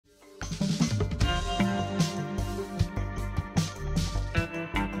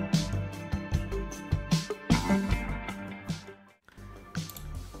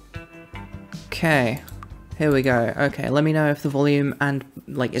Okay, here we go. Okay, let me know if the volume and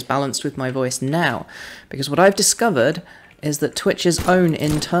like is balanced with my voice now, because what I've discovered is that Twitch's own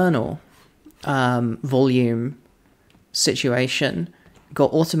internal volume situation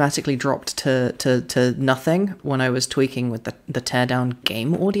got automatically dropped to nothing when I was tweaking with the Teardown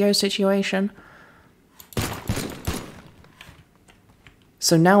game audio situation.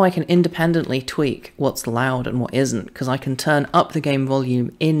 So now I can independently tweak what's loud and what isn't, because I can turn up the game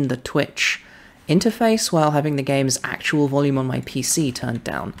volume in the Twitch interface while having the game's actual volume on my PC turned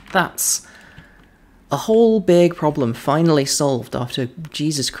down. That's a whole big problem finally solved after,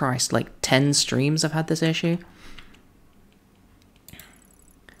 Jesus Christ, like 10 streams I've had this issue.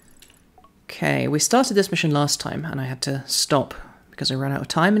 Okay, we started this mission last time and I had to stop because I ran out of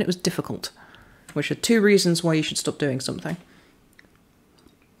time and it was difficult, which are 2 reasons why you should stop doing something.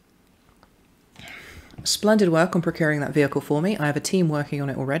 Splendid work on procuring that vehicle for me. I have a team working on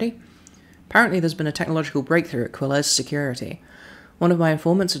it already. Apparently there's been a technological breakthrough at Quiller's security. One of my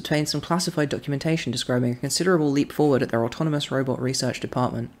informants obtained some classified documentation describing a considerable leap forward at their autonomous robot research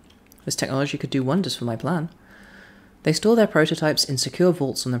department. This technology could do wonders for my plan. They store their prototypes in secure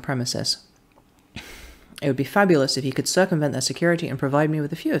vaults on their premises. It would be fabulous if you could circumvent their security and provide me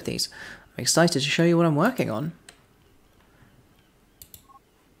with a few of these. I'm excited to show you what I'm working on.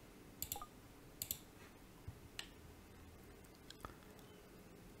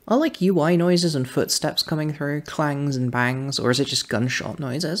 Are like UI noises and footsteps coming through, clangs and bangs, or is it just gunshot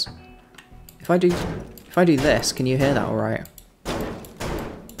noises? If I do this, can you hear that alright?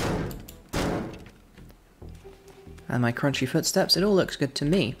 And my crunchy footsteps, it all looks good to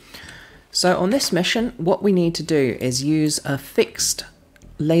me. So on this mission, what we need to do is use a fixed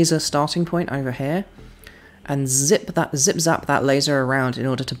laser starting point over here and zip zap that laser around in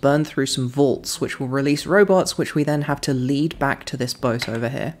order to burn through some vaults, which will release robots, which we then have to lead back to this boat over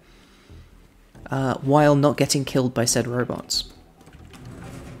here, while not getting killed by said robots.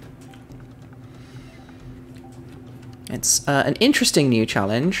 It's an interesting new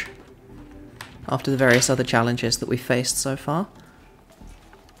challenge after the various other challenges that we've faced so far.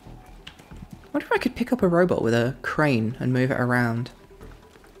 I wonder if I could pick up a robot with a crane and move it around.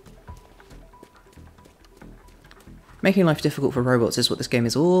 Making life difficult for robots is what this game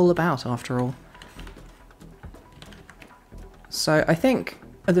is all about, after all. So I think,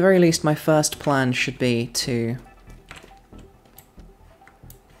 at the very least, my first plan should be to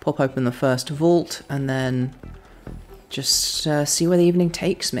pop open the first vault and then just see where the evening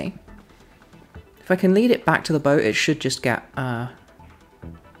takes me. If I can lead it back to the boat, it should just get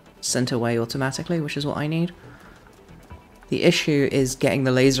sent away automatically, which is what I need. The issue is getting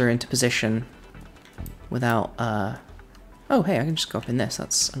the laser into position without... Oh, hey, I can just go up in this.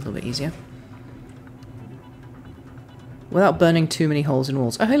 That's a little bit easier. Without burning too many holes in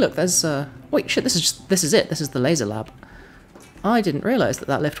walls. Oh, hey, look, there's... Wait, shit, this is it. This is the laser lab. I didn't realise that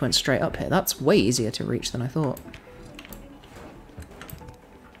that lift went straight up here. That's way easier to reach than I thought.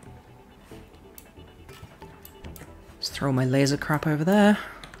 Just throw my laser crap over there.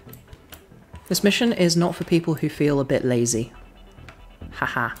 This mission is not for people who feel a bit lazy.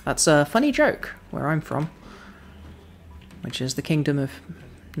 Haha, that's a funny joke where I'm from. Which is the kingdom of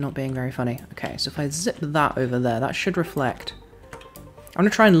not being very funny. Okay, so if I zip that over there, that should reflect. I'm going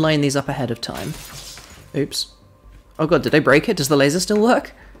to try and line these up ahead of time. Oops. Oh god, did I break it? Does the laser still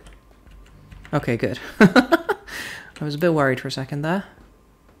work? Okay, good. I was a bit worried for a second there.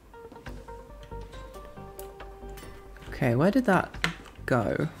 Okay, where did that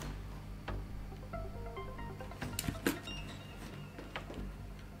go?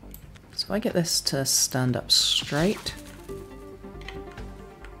 So if I get this to stand up straight...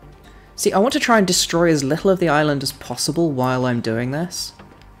 See, I want to try and destroy as little of the island as possible while I'm doing this.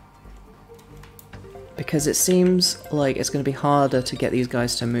 Because it seems like it's going to be harder to get these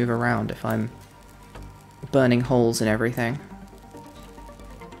guys to move around if I'm burning holes in everything.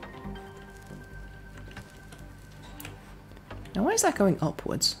 Now, why is that going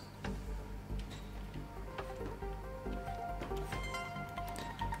upwards?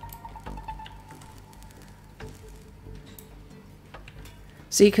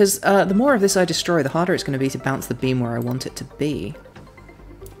 See, because the more of this I destroy, the harder it's going to be to bounce the beam where I want it to be.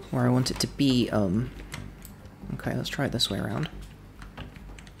 Where I want it to be, Okay, let's try it this way around.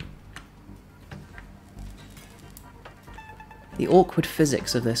 The awkward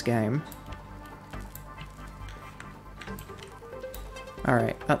physics of this game.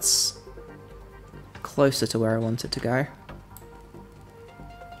 Alright, that's closer to where I want it to go.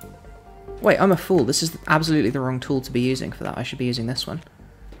 Wait, I'm a fool. This is absolutely the wrong tool to be using for that. I should be using this one.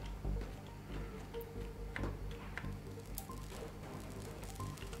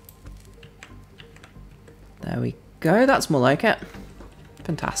 go, that's more like it.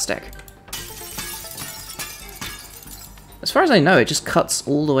 Fantastic. As far as I know, it just cuts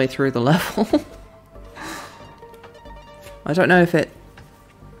all the way through the level. I don't know if it...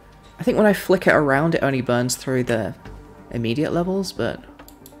 I think when I flick it around, it only burns through the immediate levels, but...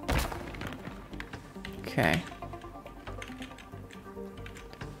 Okay.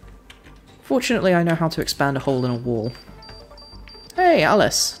 Fortunately, I know how to expand a hole in a wall. Hey,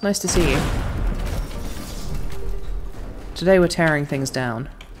 Alice. Nice to see you. Today we're tearing things down.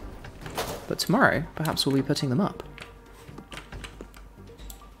 But tomorrow, perhaps we'll be putting them up.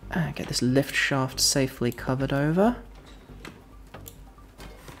 Get this lift shaft safely covered over.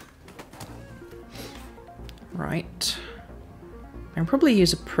 Right. I can probably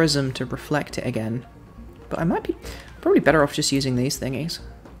use a prism to reflect it again. But I might be probably better off just using these thingies.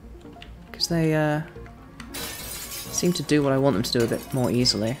 Because they seem to do what I want them to do a bit more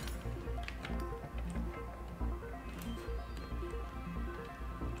easily.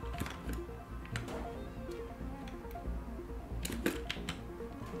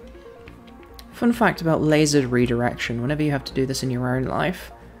 Fun fact about lasered redirection, whenever you have to do this in your own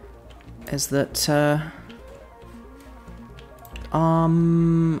life, is that, I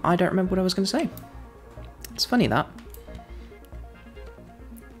don't remember what I was going to say. It's funny that.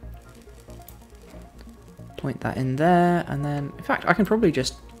 Point that in there, and then, in fact, I can probably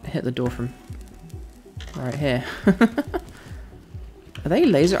just hit the door from right here. Are they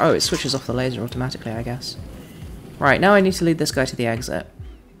laser? Oh, it switches off the laser automatically, I guess. Right, now I need to lead this guy to the exit.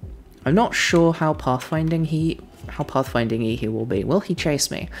 I'm not sure how pathfinding he will be. Will he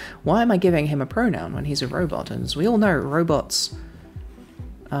chase me? Why am I giving him a pronoun when he's a robot? And as we all know, robots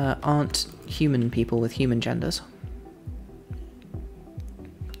aren't human people with human genders.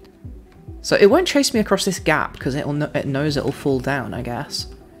 So it won't chase me across this gap because it knows it'll fall down, I guess.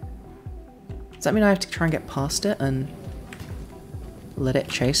 Does that mean I have to try and get past it and let it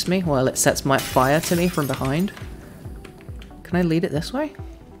chase me while it sets my fire to me from behind? Can I lead it this way?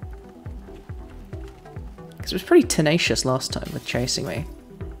 Because it was pretty tenacious last time with chasing me.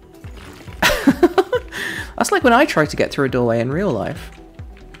 That's like when I tried to get through a doorway in real life.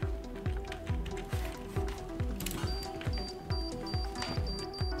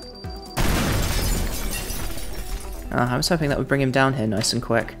 I was hoping that would bring him down here nice and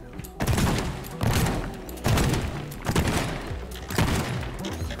quick.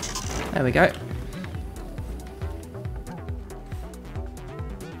 There we go.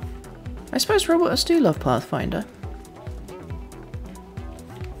 I suppose robots do love Pathfinder.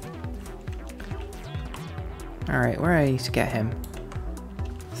 Alright, where do I need to get him?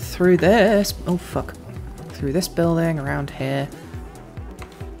 Through this... Oh, fuck. Through this building, around here.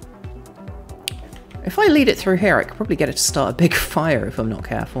 If I lead it through here, I could probably get it to start a big fire if I'm not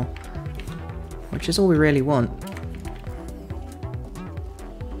careful. Which is all we really want.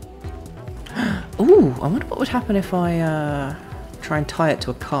 Ooh, I wonder what would happen if I try and tie it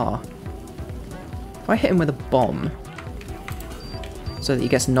to a car. If I hit him with a bomb, so that he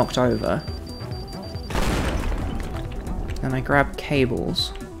gets knocked over, and I grab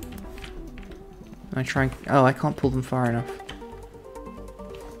cables, and I try and... Oh, I can't pull them far enough.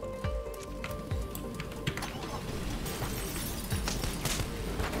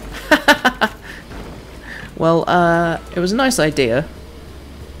 Well, it was a nice idea.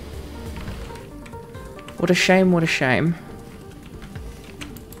 What a shame, what a shame.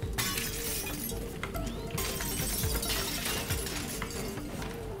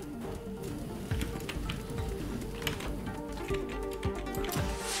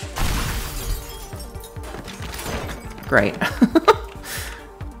 Great.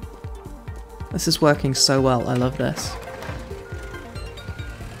 This is working so well, I love this.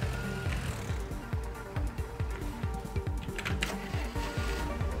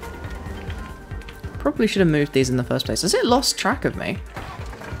 Probably should have moved these in the first place. Has it lost track of me?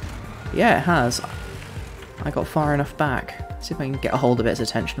 Yeah, it has. I got far enough back. Let's see if I can get a hold of its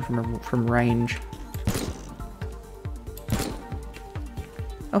attention from range.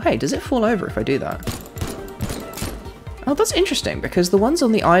 Oh hey, does it fall over if I do that? Oh, that's interesting, because the ones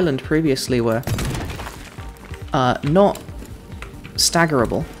on the island previously were not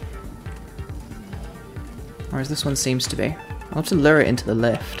staggerable. Whereas this one seems to be. I'll have to lure it into the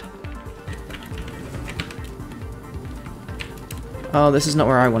lift. Oh, this is not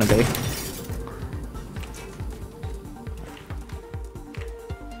where I want to be.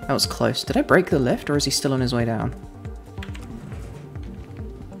 That was close. Did I break the lift, or is he still on his way down?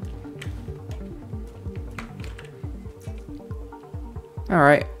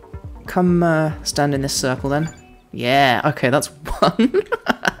 Alright. Come stand in this circle then. Yeah, okay, that's one.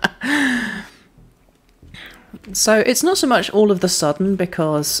 So it's not so much all of the sudden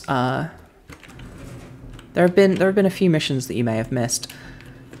because there have been a few missions that you may have missed.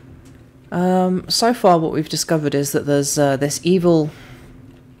 So far what we've discovered is that there's this evil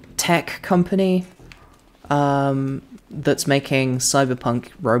tech company that's making cyberpunk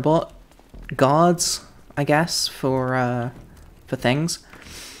robot guards, I guess, for things.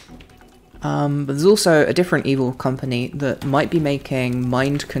 But there's also a different evil company that might be making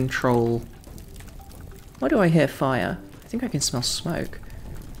mind control. Why do I hear fire? I think I can smell smoke.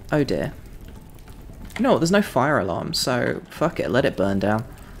 Oh dear. No, there's no fire alarm, so fuck it, let it burn down.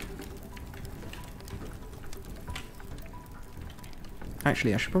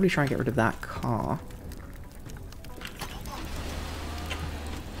 Actually, I should probably try and get rid of that car.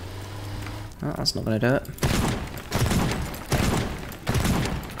 Oh, that's not going to do it.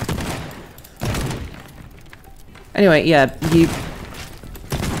 Anyway, yeah,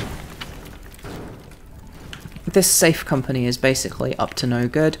 this safe company is basically up to no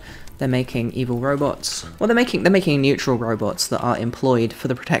good. They're making evil robots. Well, they're making neutral robots that are employed for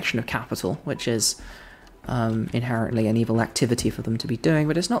the protection of capital, which is inherently an evil activity for them to be doing,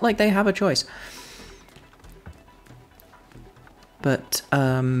 but it's not like they have a choice. But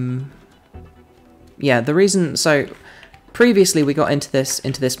yeah, the reason, so previously we got into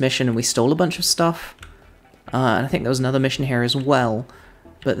this mission and we stole a bunch of stuff. And I think there was another mission here as well.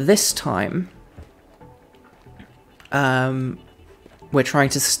 But this time, we're trying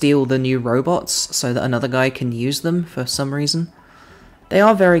to steal the new robots so that another guy can use them for some reason. They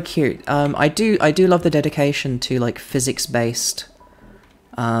are very cute. I do love the dedication to like physics-based.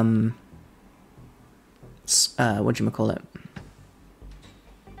 Whatchamacallit?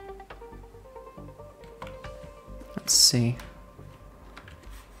 Let's see.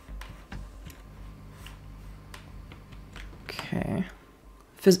 Okay.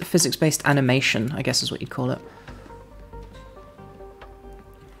 Physics-based animation, I guess is what you'd call it.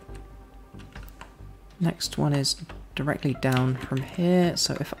 Next one is directly down from here,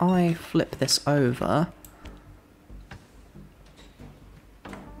 so if I flip this over,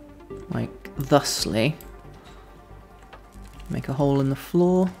 like thusly, make a hole in the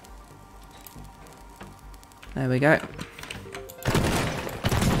floor. There we go.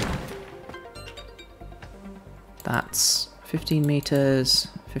 That's 15 meters,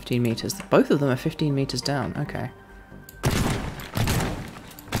 15 meters. Both of them are 15 meters down, okay.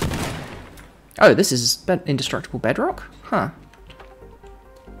 Oh, this is indestructible bedrock? Huh.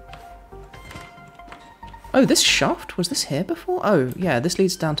 Oh, this shaft? Was this here before? Oh, yeah, this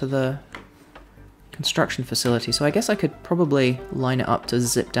leads down to the construction facility, so I guess I could probably line it up to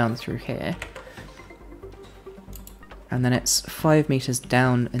zip down through here. And then it's 5 meters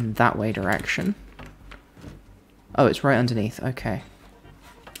down in that way direction. Oh, it's right underneath, okay.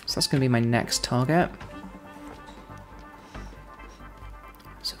 So that's going to be my next target.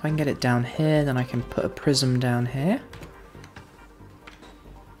 So if I can get it down here, then I can put a prism down here.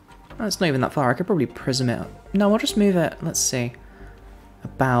 Oh, it's not even that far. I could probably prism it. No, I'll just move it, let's see,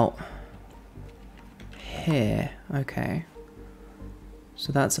 about here. Okay.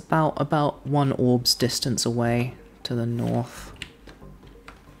 So that's about one orb's distance away to the north.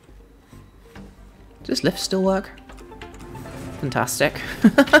 Does this lift still work? Fantastic.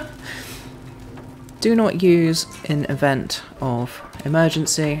 Do not use in event of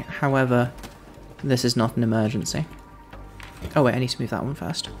emergency, however, this is not an emergency. Oh wait, I need to move that one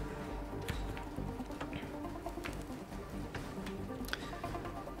first.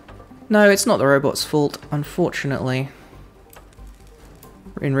 No, it's not the robot's fault, unfortunately.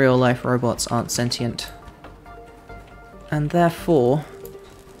 In real life, robots aren't sentient. And therefore,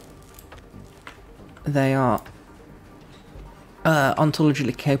 they are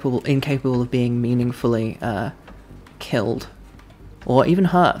ontologically incapable of being meaningfully killed. Or even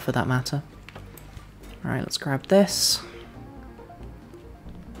hurt, for that matter. Alright, let's grab this.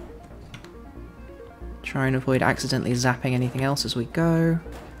 Try and avoid accidentally zapping anything else as we go.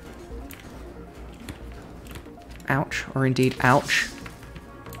 Ouch, or indeed ouch.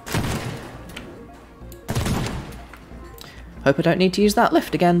 Hope I don't need to use that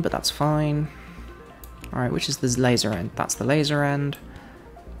lift again, but that's fine. Alright, which is the laser end? That's the laser end.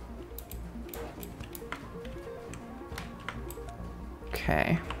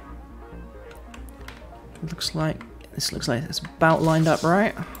 Okay. Looks like it's about lined up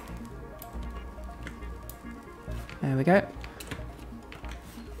right. There we go.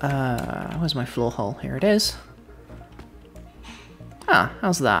 Where's my floor hole? Here it is. Ah,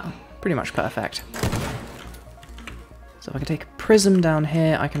 how's that? Pretty much perfect. So if I can take a prism down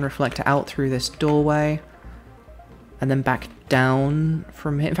here, I can reflect it out through this doorway. and then back down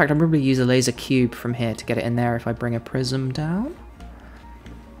from here. In fact, I'll probably use a laser cube from here to get it in there if I bring a prism down.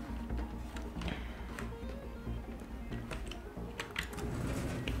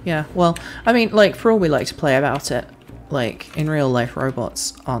 Yeah, well, I mean, like, for all we like to play about it, like, in real life,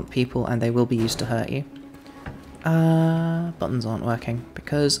 robots aren't people and they will be used to hurt you. Buttons aren't working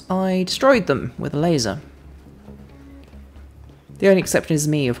because I destroyed them with a laser. The only exception is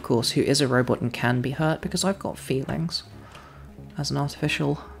me, of course, who is a robot and can be hurt because I've got feelings as an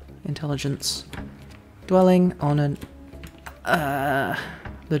artificial intelligence dwelling on an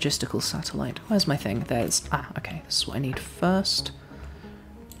logistical satellite. Where's my thing? There's... Ah, okay, this is what I need first.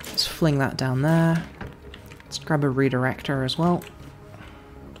 Let's fling that down there. Let's grab a redirector as well.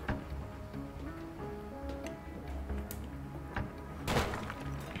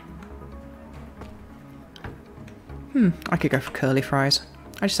 I could go for curly fries.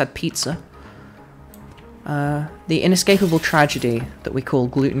 I just had pizza. The inescapable tragedy that we call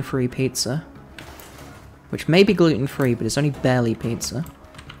gluten-free pizza, which may be gluten-free, but it's only barely pizza.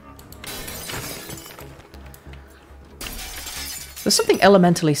 There's something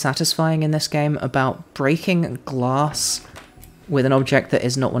elementally satisfying in this game about breaking glass with an object that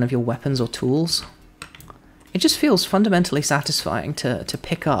is not one of your weapons or tools. It just feels fundamentally satisfying to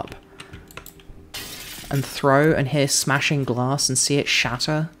pick up and throw and hear smashing glass and see it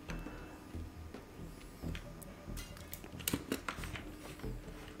shatter.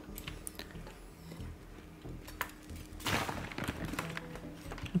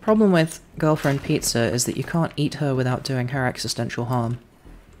 The problem with Girlfriend Pizza is that you can't eat her without doing her existential harm.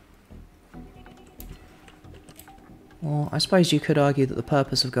 Well, I suppose you could argue that the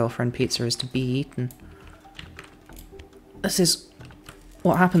purpose of Girlfriend Pizza is to be eaten. This is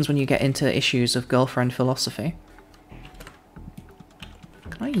what happens when you get into issues of girlfriend philosophy.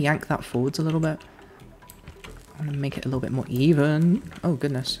 Can I yank that forwards a little bit? I want to make it a little bit more even. Oh,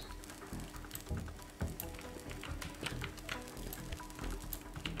 goodness.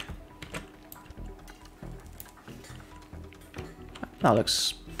 That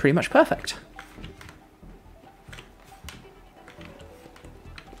looks pretty much perfect.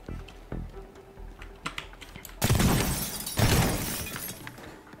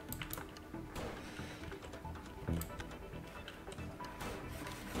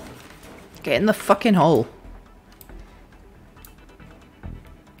 Get in the fucking hole.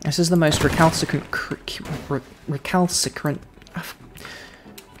 This is the most recalcitrant,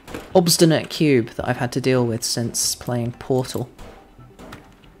 obstinate cube that I've had to deal with since playing Portal.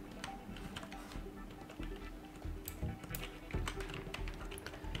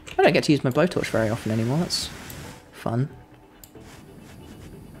 I don't get to use my blowtorch very often anymore. That's fun.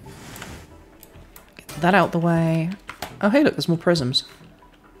 Get that out the way. Oh, hey, look, there's more prisms.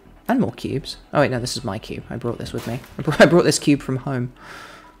 And more cubes. Oh wait, no, this is my cube. I brought this with me. I brought this cube from home.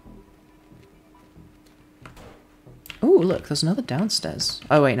 Oh, look, there's another downstairs.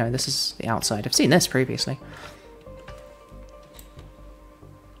 Oh wait, no, this is the outside. I've seen this previously.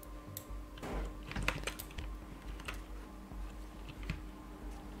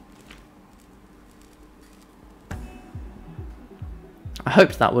 I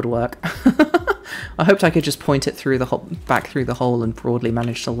hoped that would work. I hoped I could just point it through the back through the hole and broadly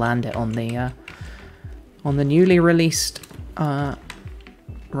manage to land it on the newly released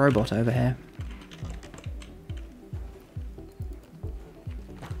robot over here.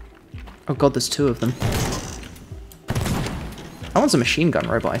 Oh god, there's two of them. That one's a machine gun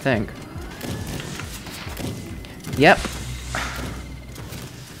robot, I think. Yep.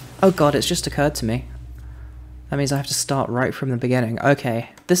 Oh god, it's just occurred to me. That means I have to start right from the beginning.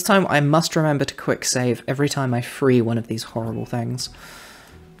 Okay, this time I must remember to quick save every time I free one of these horrible things.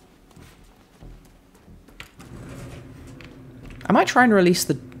 I might try and release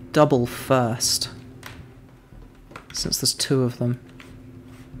the double first, since there's two of them.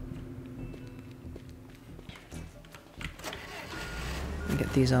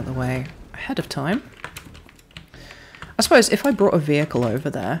 Get these out of the way ahead of time. I suppose if I brought a vehicle over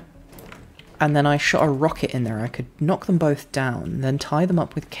there, and then I shot a rocket in there, I could knock them both down, then tie them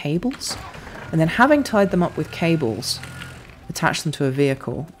up with cables, and then having tied them up with cables, attach them to a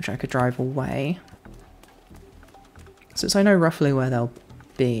vehicle, which I could drive away. Since I know roughly where they'll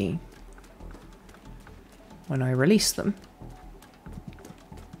be when I release them.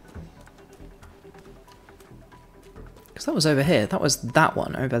 Because that was over here, that was that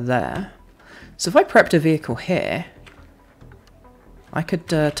one over there. So if I prepped a vehicle here, I could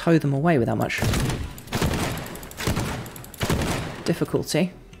tow them away without much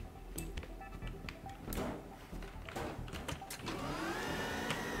difficulty.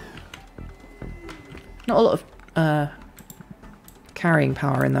 Not a lot of carrying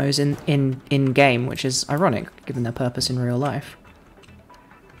power in those in game, which is ironic given their purpose in real life.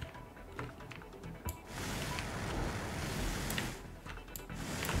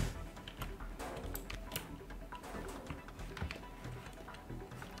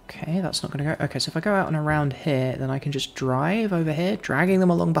 Okay, that's not going to go. Okay, so if I go out and around here, then I can just drive over here, dragging them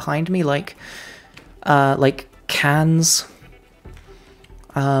along behind me like cans.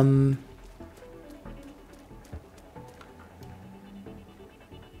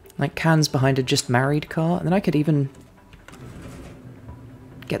 Like cans behind a just married car, and then I could even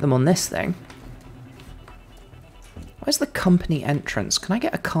get them on this thing. Where's the company entrance? Can I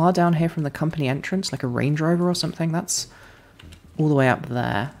get a car down here from the company entrance, like a Range Rover or something? That's all the way up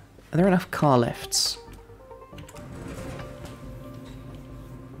there. Are there enough car lifts?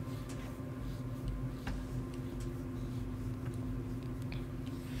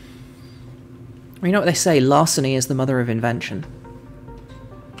 Well, you know what they say, larceny is the mother of invention.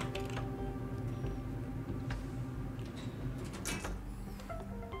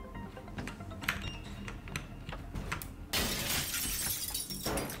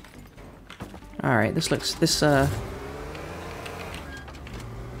 Alright, this looks, this,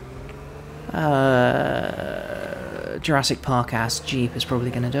 Jurassic Park-ass Jeep is probably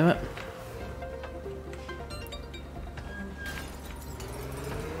going to do it.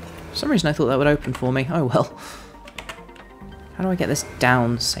 For some reason I thought that would open for me. Oh well. How do I get this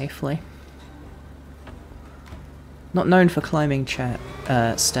down safely? Not known for climbing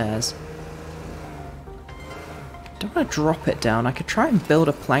stairs. Don't want to drop it down. I could try and build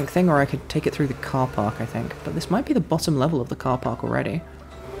a plank thing, or I could take it through the car park, I think. But this might be the bottom level of the car park already.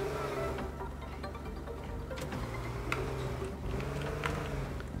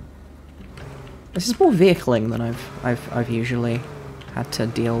 This is more vehicling than I've usually had to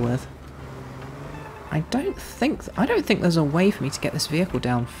deal with. I don't think there's a way for me to get this vehicle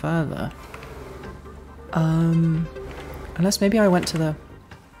down further. Unless maybe I went to the...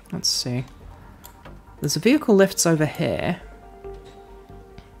 Let's see. There's a vehicle lifts over here.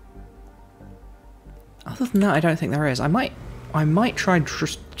 Other than that, I don't think there is. I might try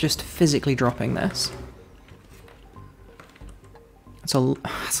just physically dropping this. It's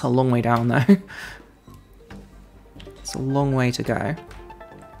a long way down though. It's a long way to go.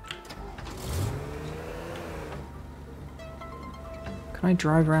 Can I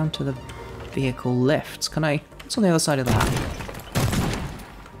drive around to the vehicle lifts? Can I? What's on the other side of that?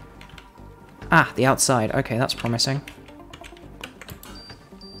 Ah, the outside. Okay, that's promising.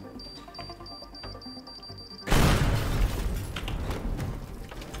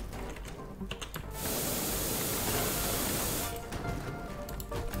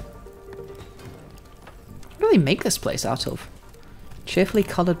 What do they make this place out of? Cheerfully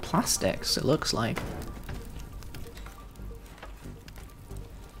coloured plastics, it looks like.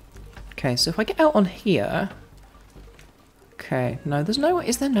 Okay, so if I get out on here... Okay, no, there's no way.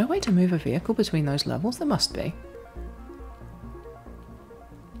 Is there no way to move a vehicle between those levels? There must be.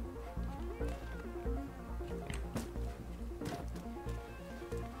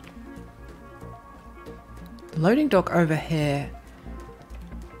 The loading dock over here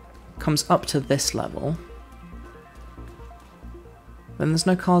comes up to this level. Then there's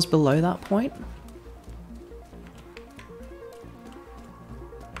no cars below that point.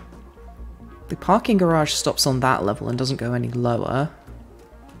 The parking garage stops on that level and doesn't go any lower.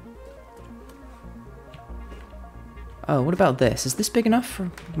 Oh, what about this? Is this big enough for...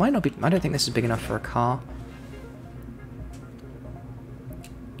 Might not be... I don't think this is big enough for a car.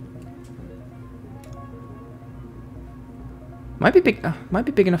 Might be big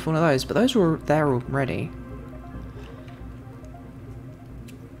enough for one of those, but those were there already.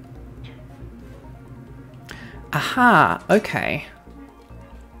 Aha! Okay.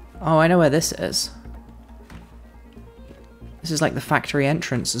 Oh, I know where this is. This is like the factory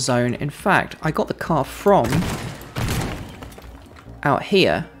entrance zone. In fact, I got the car from out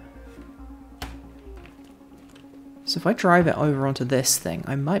here. So if I drive it over onto this thing,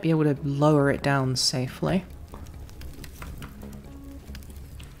 I might be able to lower it down safely.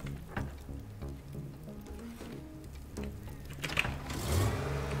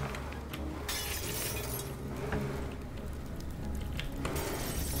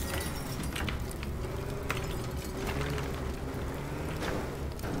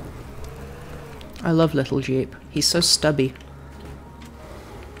 I love little Jeep. He's so stubby.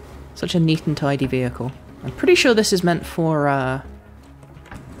 Such a neat and tidy vehicle. I'm pretty sure this is meant for,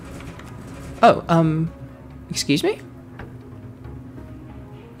 Oh, excuse me?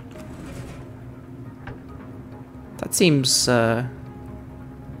 That seems,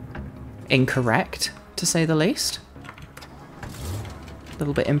 incorrect, to say the least. A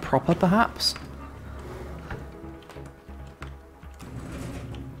little bit improper, perhaps.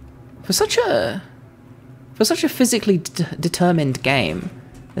 For such a physically determined game,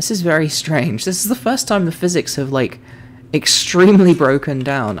 this is very strange. This is the first time the physics have, like, extremely broken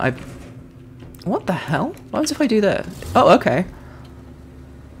down. What the hell? What happens if I do that? Oh, okay.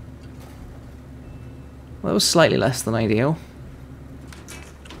 Well, that was slightly less than ideal.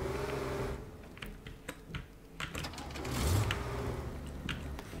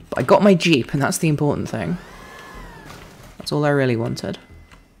 But I got my Jeep, and that's the important thing. That's all I really wanted.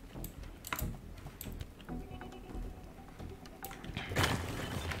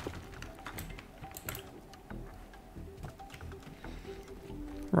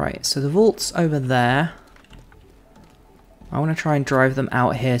 Right, so the vault's over there. I want to try and drive them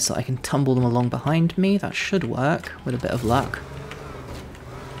out here so I can tumble them along behind me. That should work, with a bit of luck.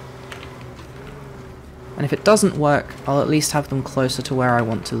 And if it doesn't work, I'll at least have them closer to where I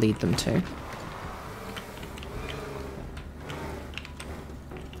want to lead them to.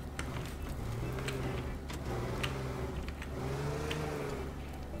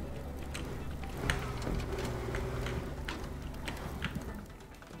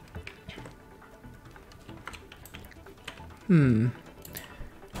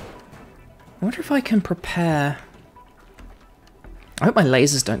 I wonder if I can prepare... I hope my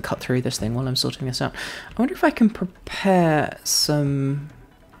lasers don't cut through this thing while I'm sorting this out. I wonder if I can prepare something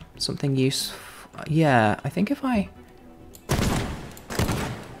useful. Yeah, I think if I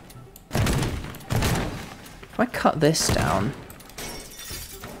cut this down,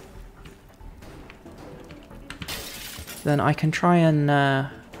 then I can try and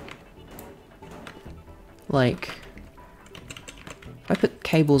like, if I put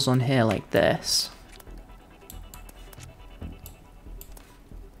cables on here like this,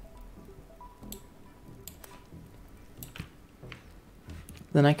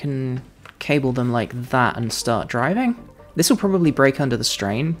 then I can cable them like that and start driving. This will probably break under the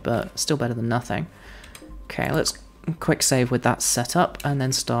strain, but still better than nothing. Okay, let's quick save with that set up and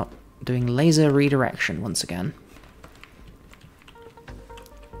then start doing laser redirection once again.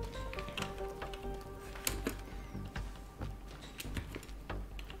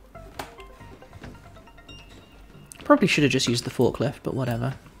 Probably should have just used the forklift, but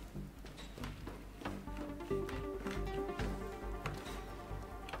whatever.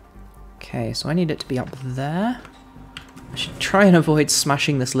 Okay, so I need it to be up there. I should try and avoid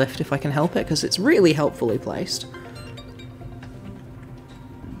smashing this lift if I can help it, because it's really helpfully placed.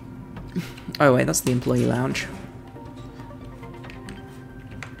 Oh wait, that's the employee lounge.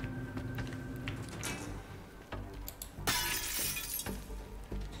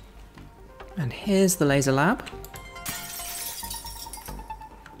 And here's the laser lab.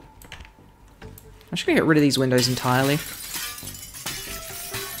 I'm just going to get rid of these windows entirely.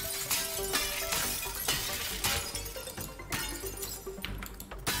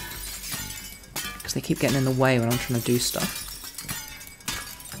 Because they keep getting in the way when I'm trying to do stuff.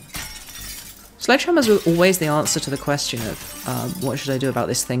 Sledgehammers are always the answer to the question of what should I do about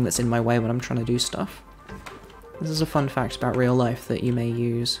this thing that's in my way when I'm trying to do stuff. This is a fun fact about real life that you may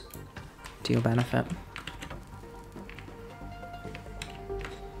use to your benefit.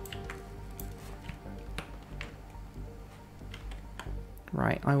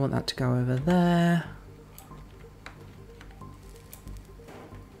 Right, I want that to go over there.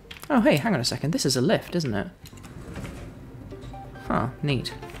 Oh, hey, hang on a second. This is a lift, isn't it? Huh,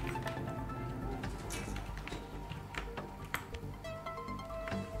 neat.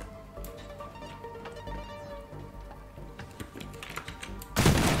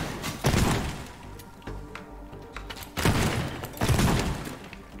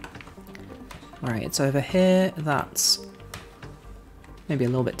 Right, it's over here. That's maybe a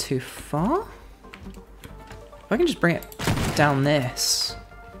little bit too far. If I can just bring it down this,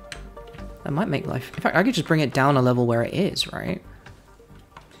 that might make life... In fact, I could just bring it down a level where it is, right?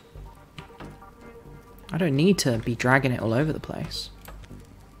 I don't need to be dragging it all over the place.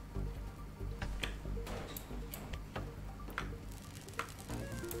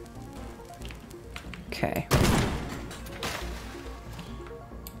 Okay.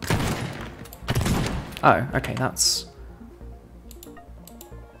 Oh, okay, that's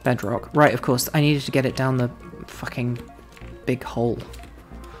bedrock. Right, of course, I needed to get it down the fucking big hole.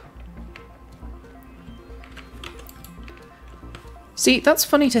 See, that's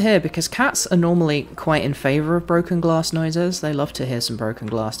funny to hear because cats are normally quite in favour of broken glass noises. They love to hear some broken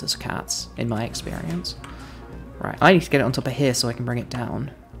glass as cats, in my experience. Right, I need to get it on top of here so I can bring it down.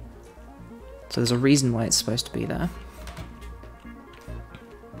 So there's a reason why it's supposed to be there.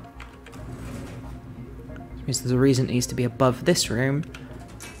 Because there's a reason it needs to be above this room,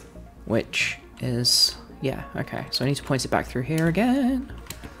 which is... yeah, okay. So I need to point it back through here again.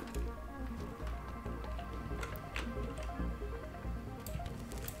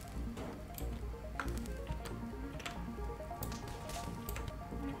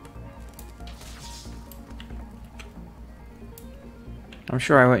 I'm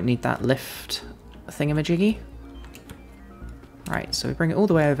sure I won't need that lift thingamajiggy. Right, so we bring it all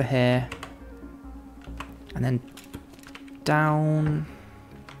the way over here. And then down.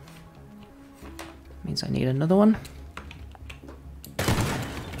 Means I need another one.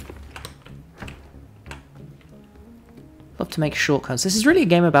 Love to make shortcuts. This is really a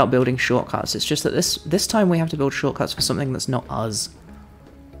game about building shortcuts. It's just that this time we have to build shortcuts for something that's not us.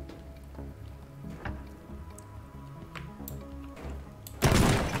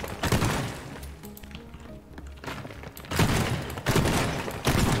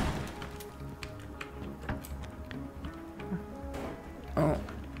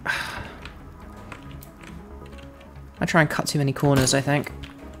 I try and cut too many corners, I think.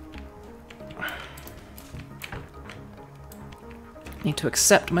 Need to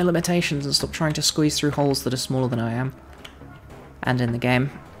accept my limitations and stop trying to squeeze through holes that are smaller than I am. And in the game.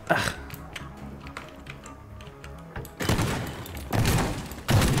 Ugh.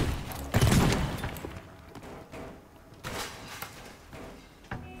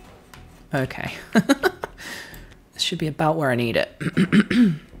 Okay. This should be about where I need it.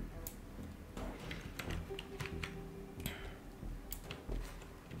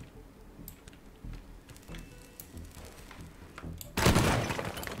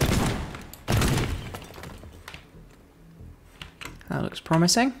 That looks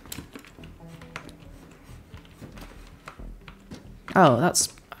promising. Oh,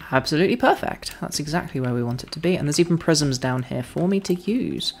 that's absolutely perfect. That's exactly where we want it to be. And there's even prisms down here for me to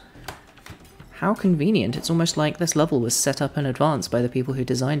use. How convenient. It's almost like this level was set up in advance by the people who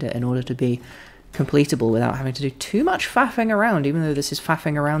designed it in order to be completable without having to do too much faffing around, even though this is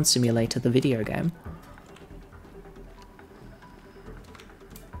Faffing Around Simulator, the video game.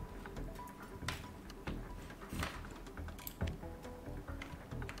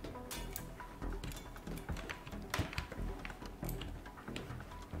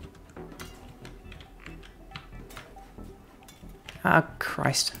 Ah,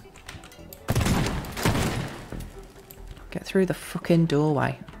 Christ. Get through the fucking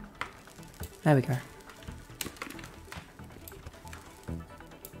doorway. There we go.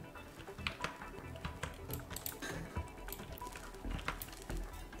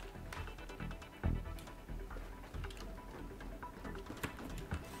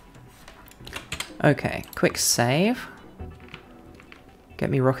 Okay, quick save. Get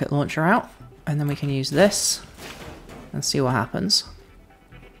me rocket launcher out, and then we can use this and see what happens.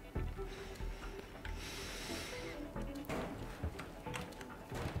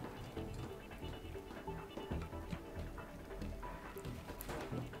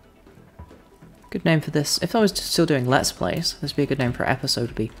 Good name for this. If I was still doing Let's Plays, this would be a good name for an episode.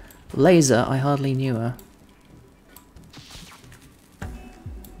 Would be Laser, I Hardly Knew Her.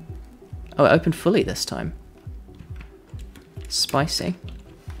 Oh, it opened fully this time. Spicy.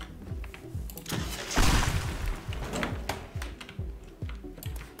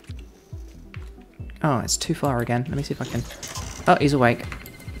 Oh, it's too far again. Let me see if I can... Oh, he's awake.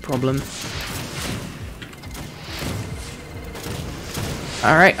 Problem.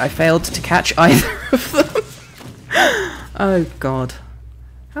 Alright, I failed to catch either of them. Oh, God.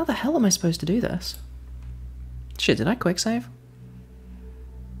 How the hell am I supposed to do this? Shit, did I quick save?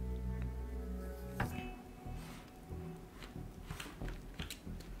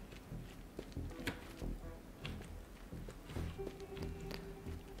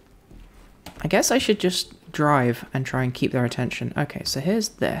 I guess I should just drive and try and keep their attention. Okay, so here's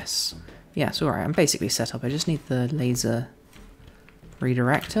this. Yes, alright, I'm basically set up. I just need the laser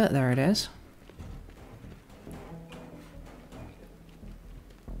redirector. There it is.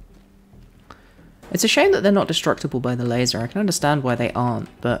 It's a shame that they're not destructible by the laser. I can understand why they aren't,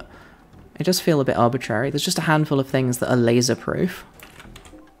 but it does feel a bit arbitrary. There's just a handful of things that are laser-proof.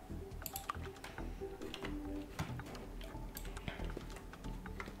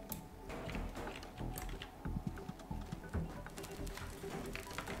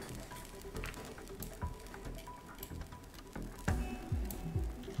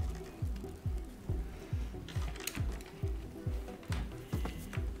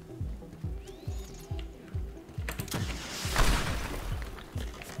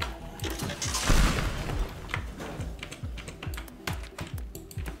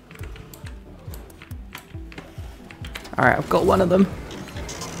 Alright, I've got one of them.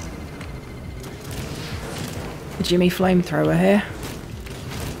 Jimmy flamethrower here.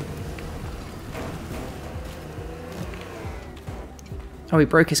 Oh, he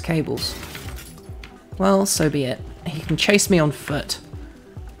broke his cables. Well, so be it. He can chase me on foot.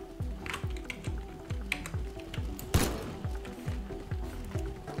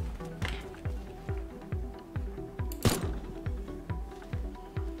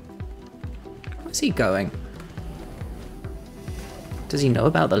 Where's he going? Does he know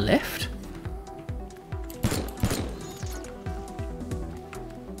about the lift?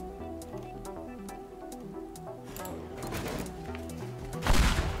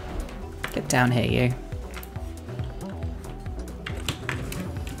 Get down here, you.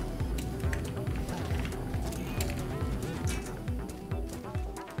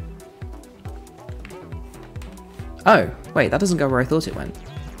 Oh, wait, that doesn't go where I thought it went.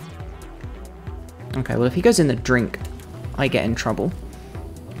 Okay, well if he goes in the drink, I get in trouble.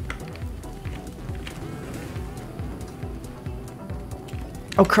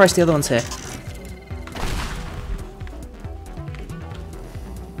 Oh Christ, the other one's here.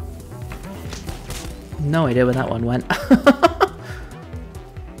 No idea where that one went.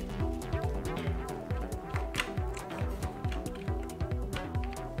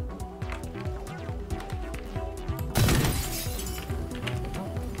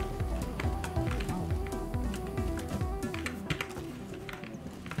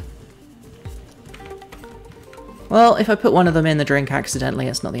 Well, if I put one of them in the drink accidentally,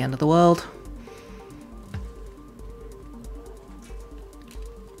 it's not the end of the world.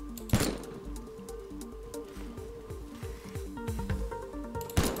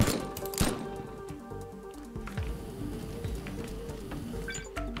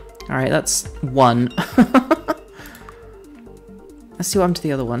 Alright, that's one. Let's see what happened to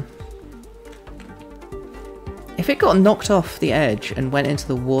the other one. If it got knocked off the edge and went into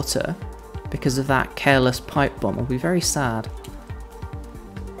the water because of that careless pipe bomb, I'll be very sad.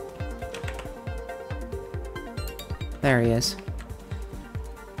 There he is.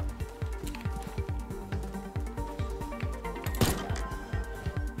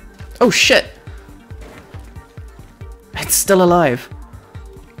 Oh shit! It's still alive.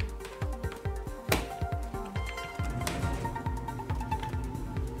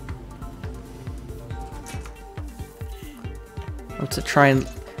 To try and...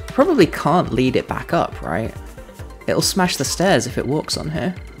 probably can't lead it back up, right? It'll smash the stairs if it walks on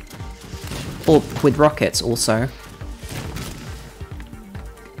here. Or with rockets, also.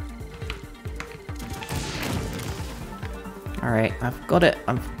 Alright, I've got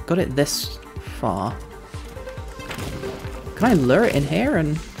it this far. Can I lure it in here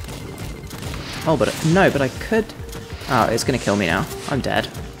and... oh, but no, but I could... oh, it's gonna kill me now. I'm dead.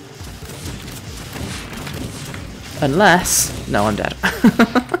 Unless... no, I'm dead.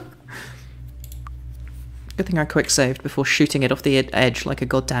 Good thing I quick saved before shooting it off the edge like a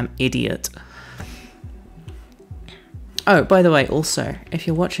goddamn idiot. Oh, by the way, also, if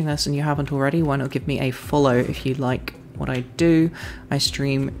you're watching this and you haven't already, why not give me a follow if you like what I do. I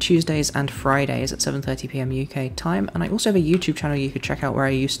stream Tuesdays and Fridays at 7:30 PM UK time, and I also have a YouTube channel you could check out where I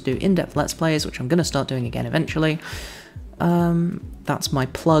used to do in-depth Let's Plays, which I'm going to start doing again eventually. That's my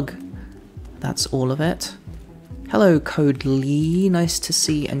plug. That's all of it. Hello, Code Lee. Nice to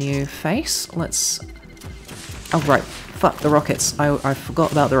see a new face. Let's... oh, right. Fuck, the rockets. I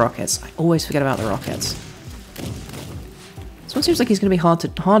forgot about the rockets. I always forget about the rockets. This one seems like he's going to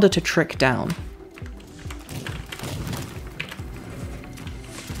be harder to trick down.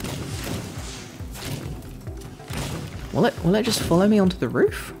 Will it just follow me onto the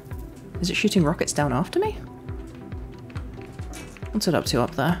roof? Is it shooting rockets down after me? What's it up to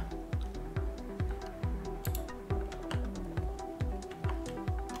up there?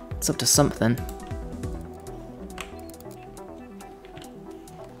 It's up to something.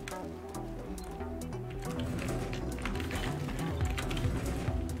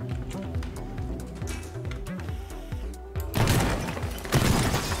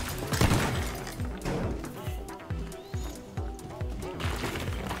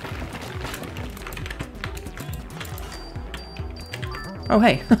 Oh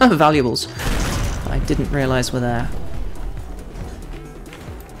hey, valuables. I didn't realise were there.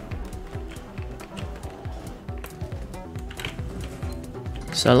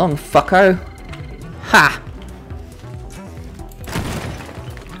 So long, fucko. Ha!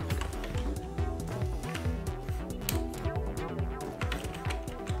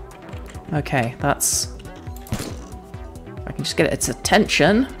 Okay, that's... I can just get its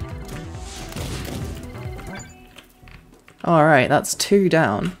attention. Alright, that's 2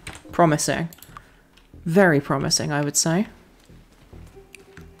 down. Promising. Very promising, I would say.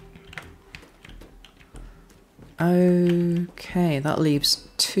 Okay, that leaves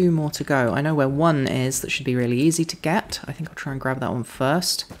 2 more to go. I know where 1 is that should be really easy to get. I think I'll try and grab that one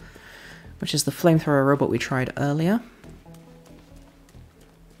first, which is the flamethrower robot we tried earlier.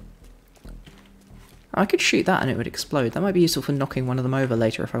 I could shoot that and it would explode. That might be useful for knocking one of them over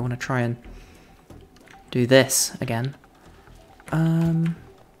later if I want to try and do this again.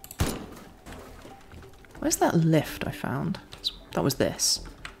 Where's that lift I found? That was this.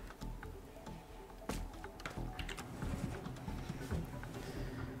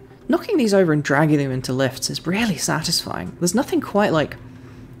 Knocking these over and dragging them into lifts is really satisfying. There's nothing quite like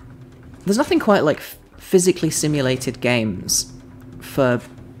physically simulated games for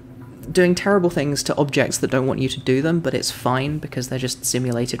doing terrible things to objects that don't want you to do them, but it's fine because they're just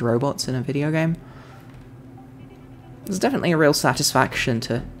simulated robots in a video game. There's definitely a real satisfaction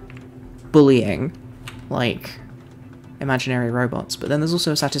to bullying, like, imaginary robots, but then there's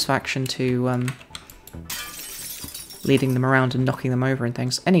also a satisfaction to leading them around and knocking them over and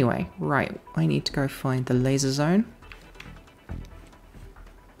things. Anyway, right, I need to go find the laser zone.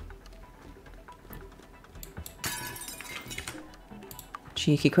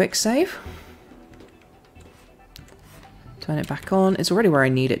 Cheeky quick save. Turn it back on. It's already where I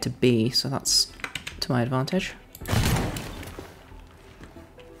need it to be, so that's to my advantage.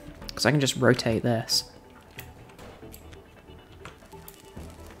 Because I can just rotate this.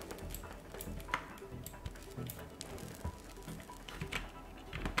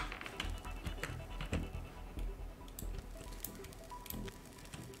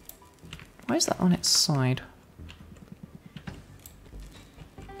 Why is that on its side?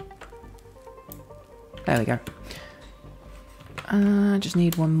 There we go. I just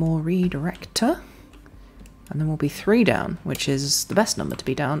need 1 more redirector. And then we'll be 3 down, which is the best number to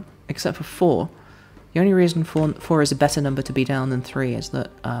be down, except for 4. The only reason 4 is a better number to be down than 3 is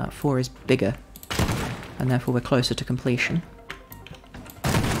that 4 is bigger, and therefore we're closer to completion.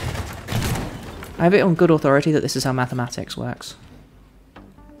 I have it on good authority that this is how mathematics works.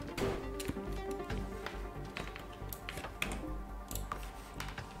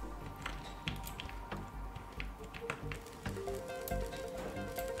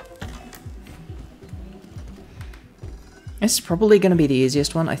 This is probably going to be the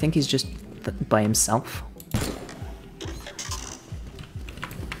easiest one. I think he's just by himself.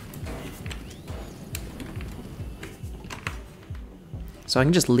 So I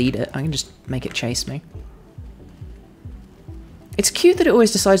can just lead it. I can just make it chase me. It's cute that it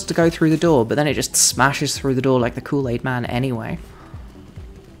always decides to go through the door, but then it just smashes through the door like the Kool-Aid Man anyway.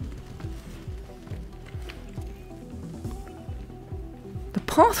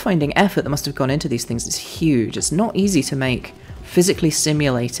 Pathfinding effort that must have gone into these things is huge. It's not easy to make physically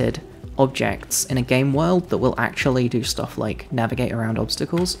simulated objects in a game world that will actually do stuff like navigate around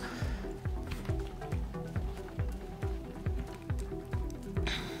obstacles.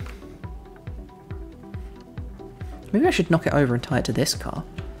 Maybe I should knock it over and tie it to this car.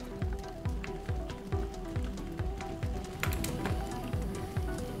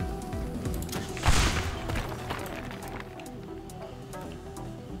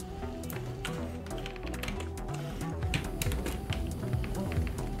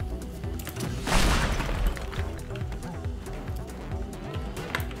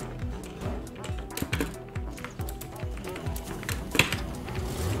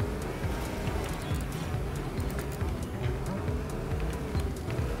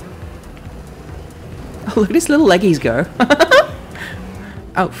 Oh, look at his little leggies go.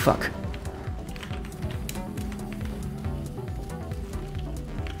 Oh, fuck.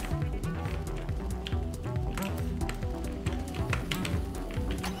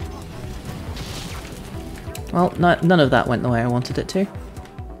 Well, none of that went the way I wanted it to.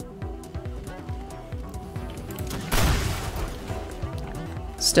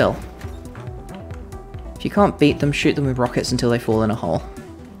 Still. If you can't beat them, shoot them with rockets until they fall in a hole.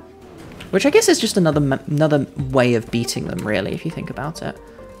 Which I guess is just another way of beating them, really, if you think about it.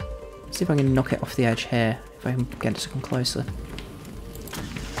 Let's see if I can knock it off the edge here, if I can get it to come closer.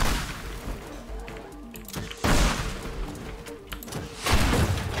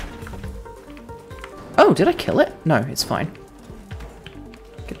 Oh, did I kill it? No, it's fine.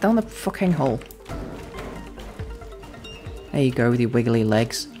 Get down the fucking hole. There you go with your wiggly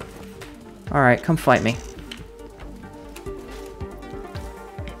legs. Alright, come fight me.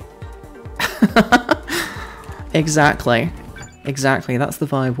 Exactly. Exactly, that's the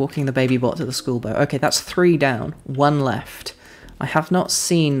vibe, walking the baby bot to the school boat. Okay, that's 3 down, 1 left. I have not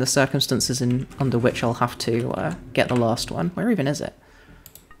seen the circumstances under which I'll have to get the last one. Where even is it?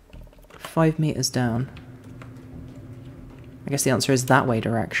 5 meters down. I guess the answer is that way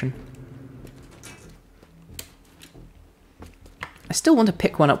direction. I still want to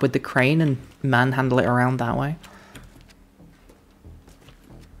pick one up with the crane and manhandle it around that way.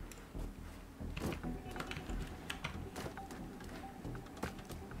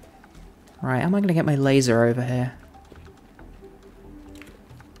 Right, how am I going to get my laser over here?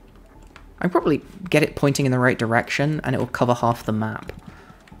 I can probably get it pointing in the right direction and it will cover half the map.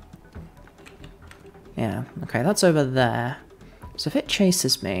 Yeah, okay, that's over there. So if it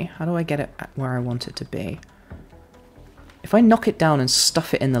chases me, how do I get it where I want it to be? If I knock it down and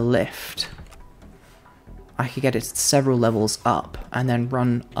stuff it in the lift, I could get it several levels up and then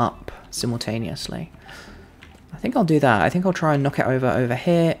run up simultaneously. I think I'll do that. I think I'll try and knock it over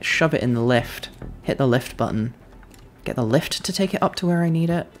here, shove it in the lift, hit the lift button, get the lift to take it up to where I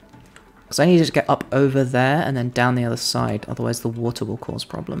need it. Because I need it to get up over there and then down the other side, otherwise the water will cause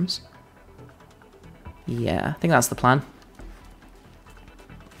problems. Yeah, I think that's the plan.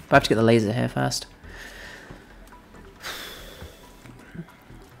 But I have to get the laser here first.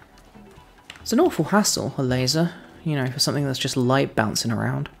 It's an awful hassle, a laser, you know, for something that's just light bouncing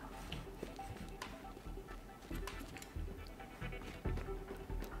around.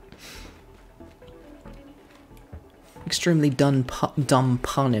 Extremely dumb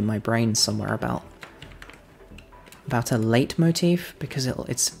pun in my brain somewhere about a leitmotif, because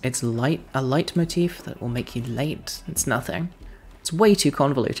it's a leitmotif that will make you late. It's nothing. It's way too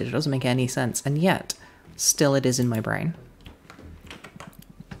convoluted. It doesn't make any sense, and yet still it is in my brain.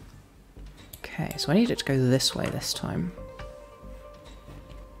 Okay, so I need it to go this way this time.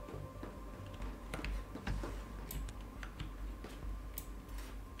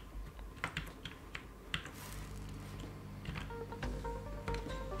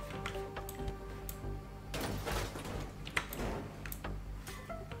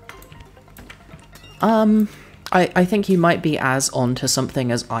 I think you might be as onto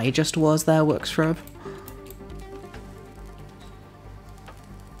something as I just was there, Worksfrub.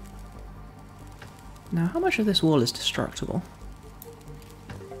 Now, how much of this wall is destructible?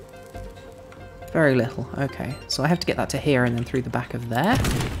 Very little. Okay, so I have to get that to here and then through the back of there.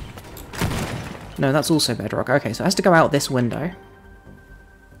 No, that's also bedrock. Okay, so it has to go out this window.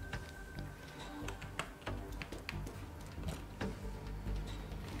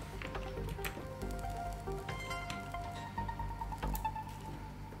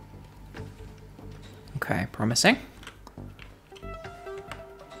 Okay, promising.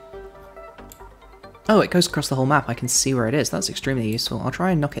 Oh, it goes across the whole map. I can see where it is. That's extremely useful. I'll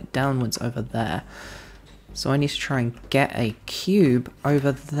try and knock it downwards over there. So I need to try and get a cube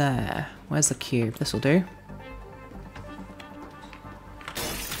over there. Where's the cube? This'll do.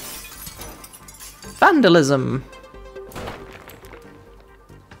 Vandalism!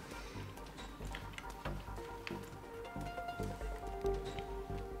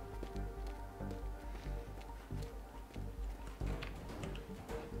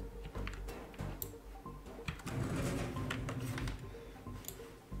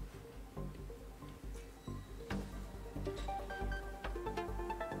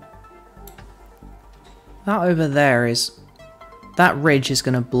 That over there is... that ridge is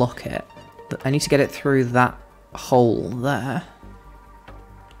going to block it. I need to get it through that hole there.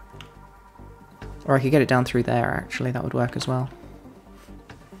 Or I could get it down through there, actually. That would work as well.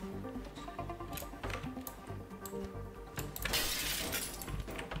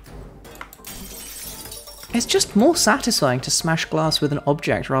 It's just more satisfying to smash glass with an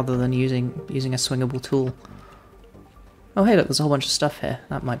object rather than using a swingable tool. Oh hey, look, there's a whole bunch of stuff here.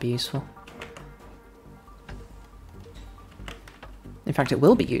 That might be useful. In fact, it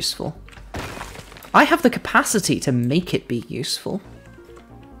will be useful. I have the capacity to make it be useful.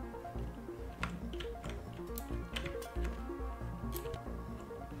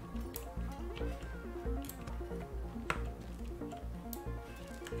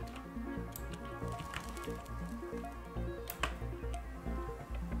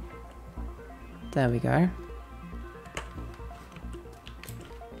 There we go.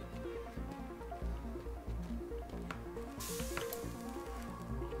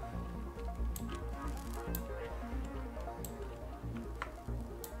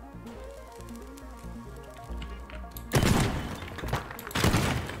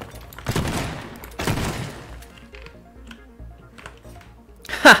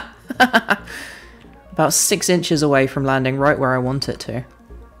 About 6 inches away from landing right where I want it to.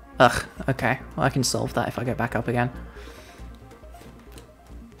 Ugh, okay. Well, I can solve that if I go back up again.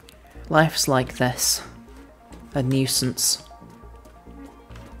 Life's like this. A nuisance.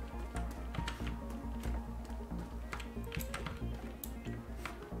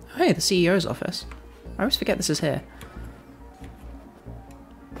 Hey, the CEO's office. I always forget this is here.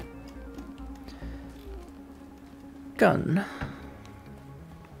 Gun.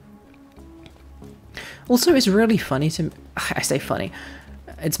 Also, it's really funny to me. I say funny.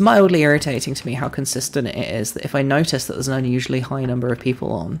 It's mildly irritating to me how consistent it is that if I notice that there's an unusually high number of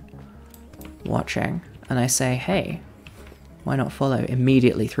people on watching, and I say, hey, why not follow?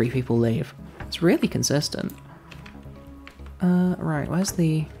 Immediately 3 people leave. It's really consistent. Right, where's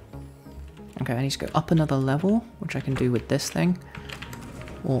the... Okay, I need to go up another level, which I can do with this thing.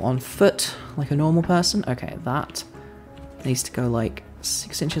 Or on foot, like a normal person. Okay, that needs to go like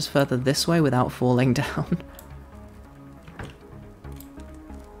 6 inches further this way without falling down.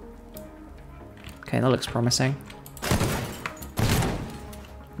 Okay, that looks promising.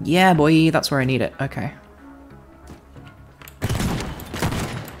 Yeah, boy, that's where I need it. Okay.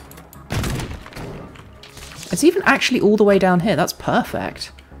 It's even actually all the way down here. That's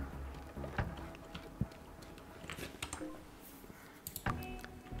perfect.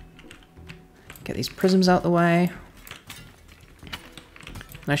 Get these prisms out the way.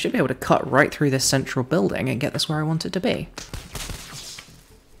 And I should be able to cut right through this central building and get this where I want it to be.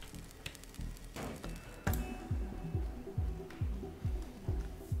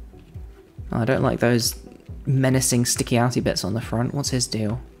 Oh, I don't like those menacing sticky-outy bits on the front. What's his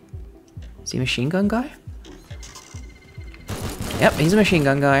deal? Is he a machine gun guy? Yep, he's a machine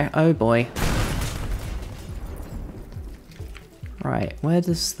gun guy. Oh boy. Right, where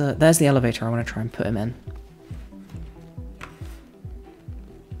does the... There's the elevator I want to try and put him in.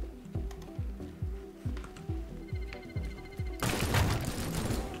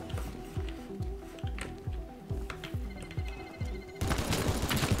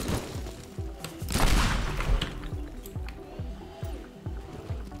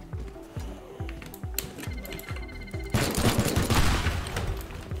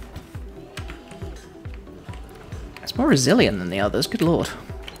 It's more resilient than the others, good lord.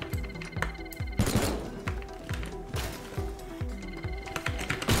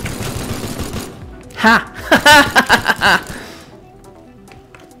 Ha!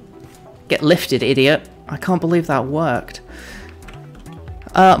 Get lifted, idiot. I can't believe that worked.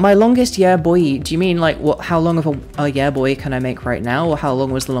 My longest yeah boy, do you mean like what? How long of a yeah boy can I make right now, or how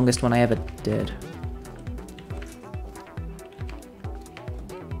long was the longest one I ever did?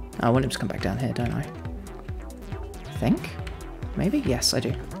 I want him to come back down here, don't I? Think? Maybe? Yes, I do.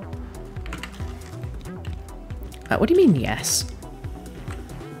 What do you mean, yes?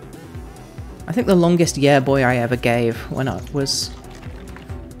 I think the longest yeah boy I ever gave when I was...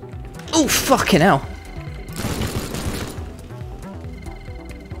 Oh, fucking hell!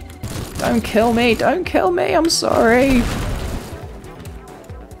 Don't kill me! Don't kill me! I'm sorry!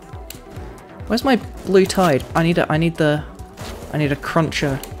 Where's my blue tide? I need a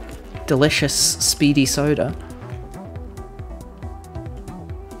cruncher, delicious, speedy soda.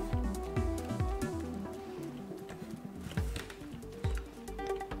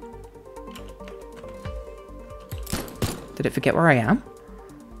 Did it forget where I am?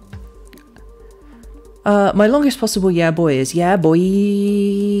 My longest possible yeah boy is yeah boy.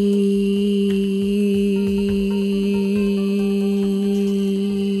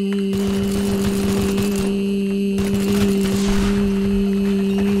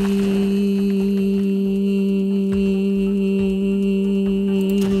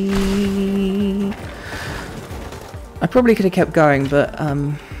 I probably could have kept going, but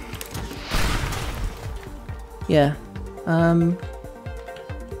yeah.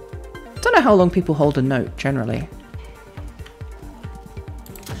 Don't know how long people hold a note, generally.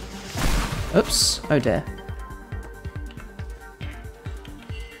 Oops. Oh dear.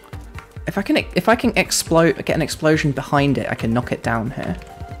 If I can get an explosion behind it, I can knock it down here.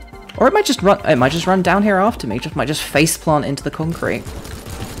 Or it might just run down here after me. Might just face plant into the concrete.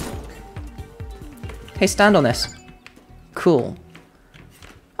 Hey, stand on this. Cool.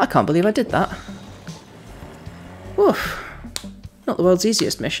 I can't believe I did that. Oof. Not the world's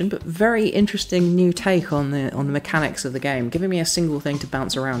easiest mission, but very interesting new take on the mechanics of the game. Giving me a single thing to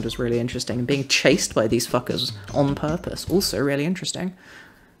bounce around was really interesting, and being chased by these fuckers on purpose, also really interesting.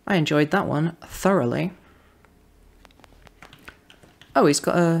 I enjoyed that one thoroughly. Oh, he's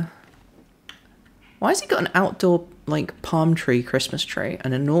got a... Why has he got an outdoor, like, palm tree Christmas tree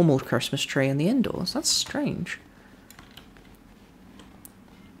and a normal Christmas tree in the indoors? That's strange.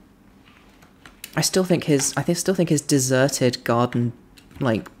 I still think his deserted garden,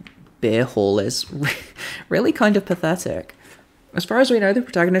 like, beer hall is really kind of pathetic. As far as we know, the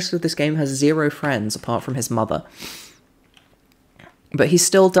protagonist of this game has 0 friends apart from his mother. But he's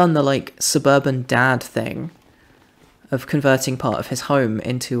still done the, like, suburban dad thing of converting part of his home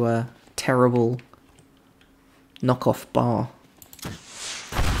into a terrible knockoff bar.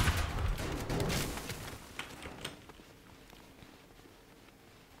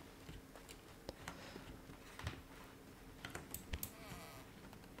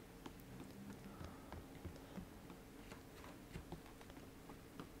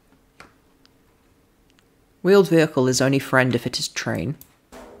 Wheeled vehicle is only friend if it is train.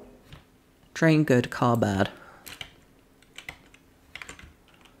 Train good, car bad.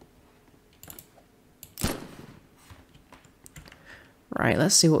 Right,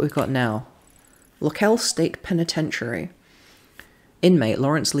 let's see what we've got now. Locale State Penitentiary. Inmate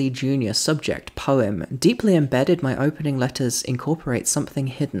Lawrence Lee Jr. Subject Poem. Deeply embedded, my opening letters incorporate something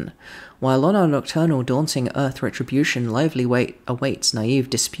hidden. While on our nocturnal daunting earth retribution lively awaits naive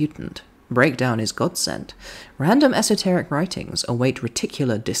disputant. Breakdown is God-sent. Random esoteric writings await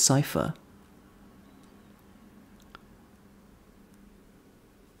reticular decipher.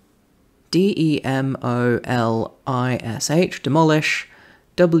 D-E-M-O-L-I-S-H. Demolish.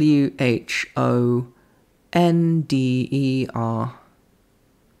 W-H-O-N-D-E-R.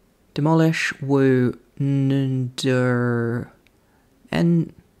 Demolish. Woo. N-D-E.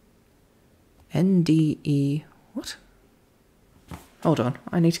 What? Hold on.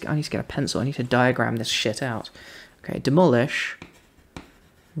 I need to get a pencil. I need to diagram this shit out. Okay. Demolish.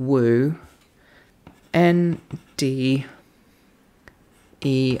 Woo. N-D-E-R-L-A-N-D.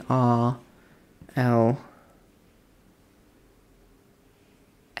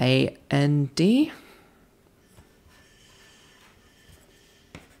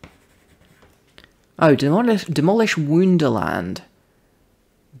 Oh, demolish Wonderland.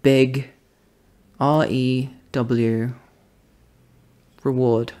 Big. R-E-W.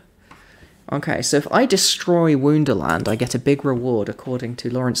 Reward. Okay, so if I destroy Wonderland, I get a big reward, according to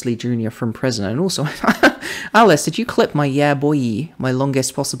Lawrence Lee Jr. from prison. And also, Alice, did you clip my yeah boy? My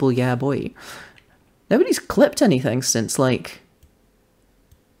longest possible yeah boy? Nobody's clipped anything since, like...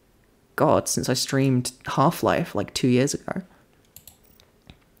 God, since I streamed Half-Life, like 2 years ago.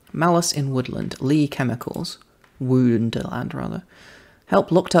 Malice in Woodland. Lee Chemicals. Wonderland, rather. Help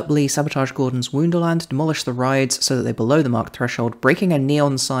locked up Lee sabotage Gordon's Wonderland, demolish the rides so that they're below the marked threshold. Breaking a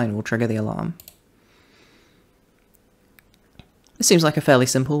neon sign will trigger the alarm. This seems like a fairly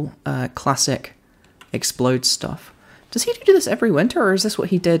simple, classic explode stuff. Does he do this every winter, or is this what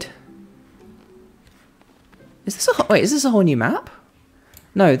he did? Is this a wait? Is this a whole new map?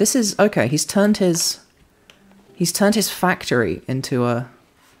 No, this is okay. He's turned his factory into a.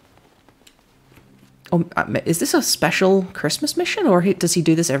 Oh, is this a special Christmas mission, or does he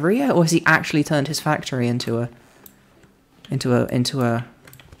do this every year, or has he actually turned his factory into a?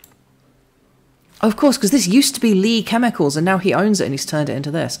 Oh, of course, because this used to be Lee Chemicals, and now he owns it, and he's turned it into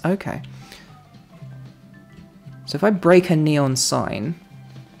this. Okay. So if I break a neon sign,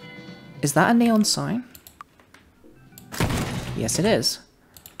 is that a neon sign? Yes, it is.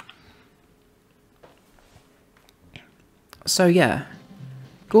 So yeah.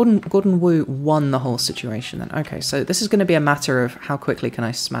 Gordon Wu won the whole situation then. Okay, so this is going to be a matter of how quickly can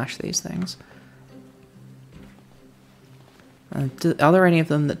I smash these things. Are there any of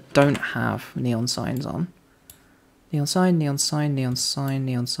them that don't have neon signs on? Neon sign, neon sign, neon sign,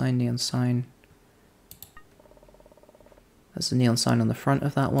 neon sign, neon sign. There's a neon sign on the front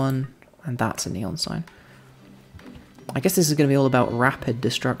of that one, and that's a neon sign. I guess this is going to be all about rapid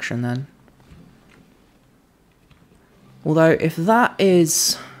destruction then. Although, if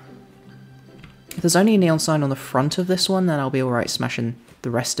there's only a neon sign on the front of this one, then I'll be alright smashing the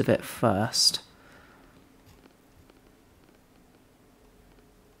rest of it first.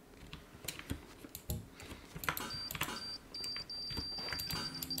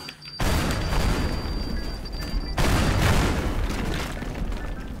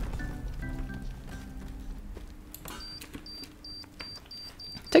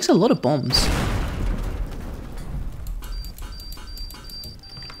 Takes a lot of bombs.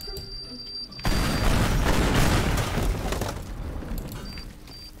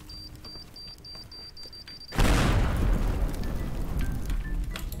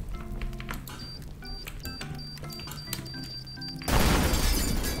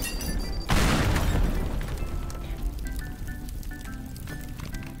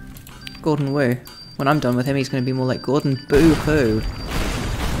 Gordon Wu. When I'm done with him, he's going to be more like Gordon Boo-Hoo.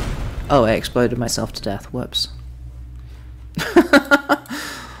 Oh, I exploded myself to death. Whoops.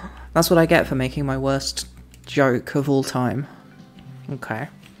 That's what I get for making my worst joke of all time. Okay.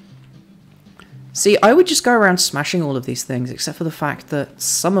 See, I would just go around smashing all of these things, except for the fact that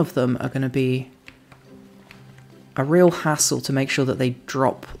some of them are going to be a real hassle to make sure that they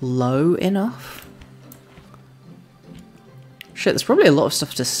drop low enough. Shit, there's probably a lot of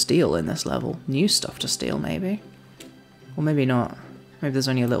stuff to steal in this level. New stuff to steal, maybe. Or maybe not. Maybe there's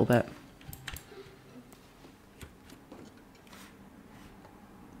only a little bit.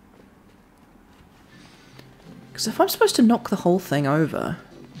 Because if I'm supposed to knock the whole thing over,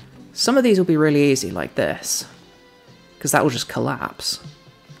 some of these will be really easy, like this. Because that will just collapse.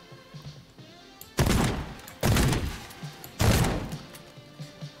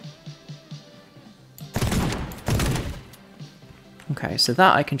 Okay, so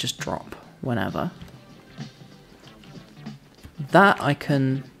that I can just drop whenever. That I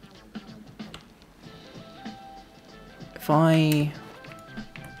can... If I...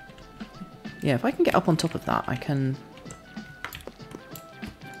 Yeah, if I can get up on top of that, I can...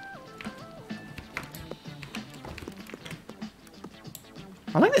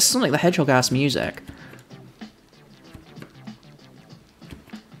 I like this Sonic the Hedgehog-ass music.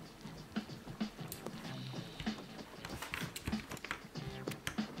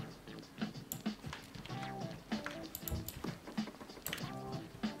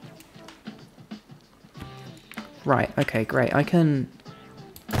 Right, okay, great. I can...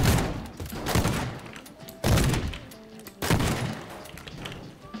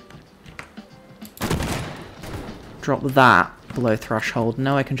 drop that below threshold.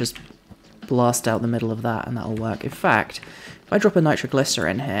 Now I can just blast out the middle of that and that'll work. In fact, if I drop a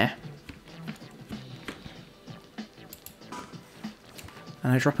nitroglycerin here,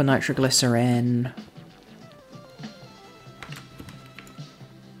 and I drop a nitroglycerin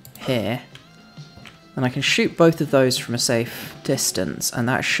here, then I can shoot both of those from a safe distance, and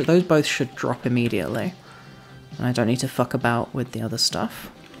that those both should drop immediately. And I don't need to fuck about with the other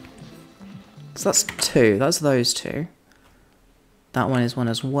stuff. So that's two. That's those two. That one is one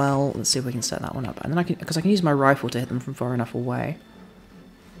as well. Let's see if we can set that one up. And then I can, because I can use my rifle to hit them from far enough away.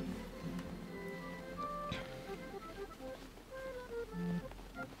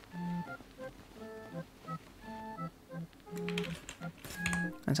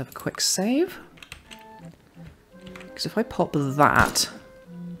 Let's have a quick save. Because if I pop that,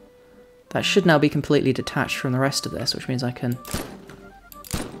 that should now be completely detached from the rest of this, which means I can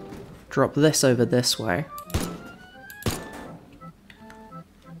drop this over this way.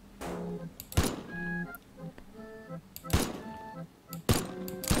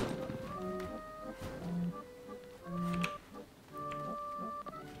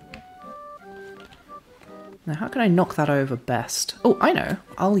 Now, how can I knock that over best? Oh, I know.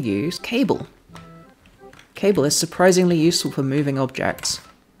 I'll use cable. Cable is surprisingly useful for moving objects.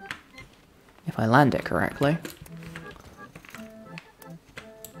 If I land it correctly.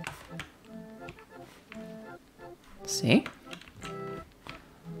 See?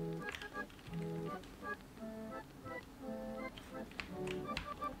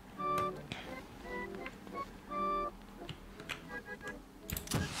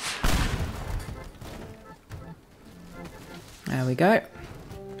 There we go.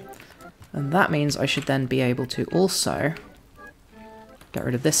 And that means I should then be able to also get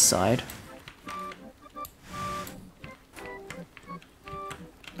rid of this side.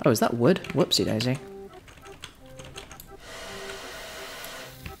 Oh, is that wood? Whoopsie daisy.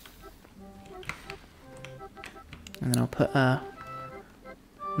 And then I'll put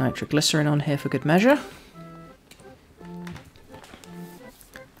nitroglycerin on here for good measure.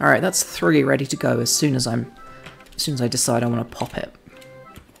 Alright, that's 3 ready to go as soon as I decide I want to pop it.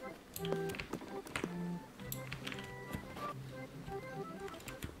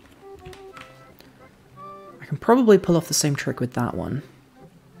 I can probably pull off the same trick with that one.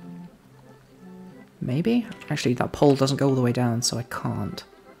 Maybe? Actually, that pole doesn't go all the way down, so I can't.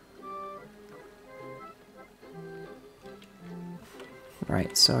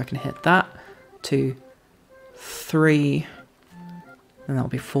 Right, so I can hit that. 2, 3, and that'll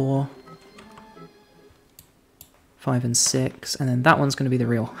be 4, 5 and 6, and then that one's going to be the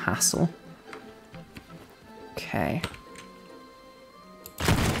real hassle. Okay.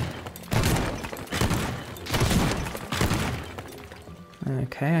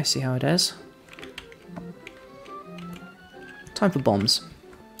 Okay, I see how it is. Time for bombs.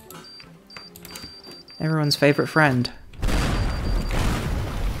 Everyone's favourite friend.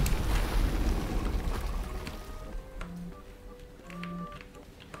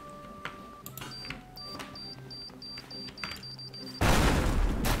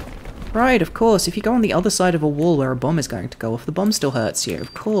 Right, of course, if you go on the other side of a wall where a bomb is going to go off, the bomb still hurts you,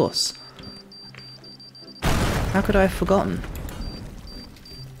 of course. How could I have forgotten?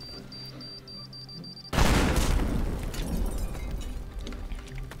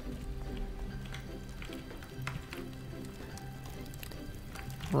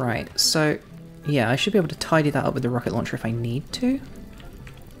 Right, so, yeah, I should be able to tidy that up with the rocket launcher if I need to.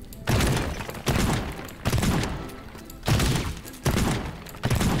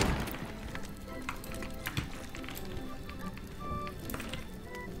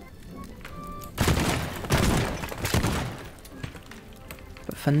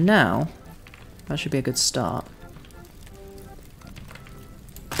 But for now, that should be a good start.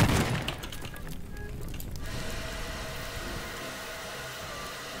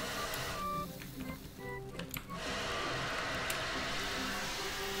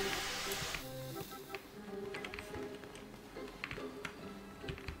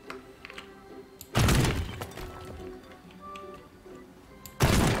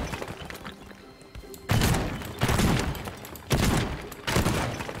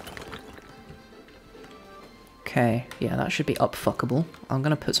 Okay, yeah, that should be up-fuckable. I'm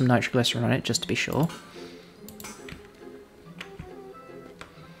gonna put some nitroglycerin on it just to be sure.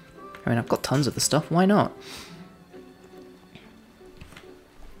 I mean, I've got tons of the stuff, why not?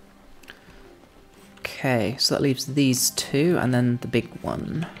 Okay, so that leaves these two, and then the big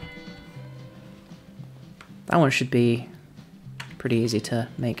one. That one should be pretty easy to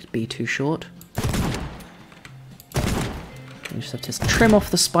make be too short. You just have to trim off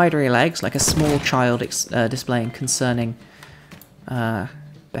the spidery legs like a small child displaying concerning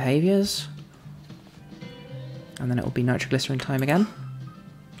behaviours. And then it will be nitroglycerin time again.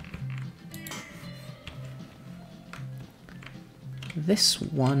 This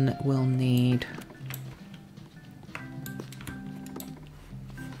one will need...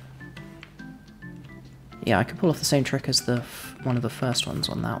 Yeah, I can pull off the same trick as the one of the first ones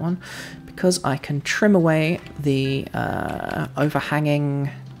on that one, because I can trim away the overhanging...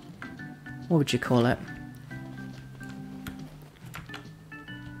 What would you call it?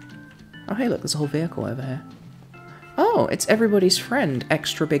 Oh hey look, there's a whole vehicle over here. Oh, it's everybody's friend,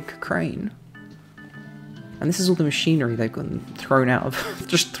 extra big crane. And this is all the machinery they've gotten thrown out of,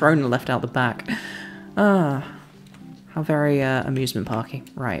 just thrown and left out the back. Ah, how very amusement parky.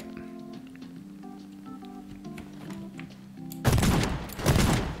 Right.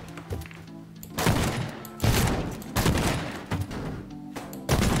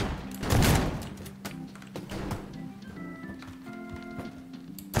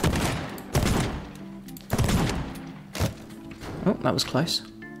 Oh, that was close.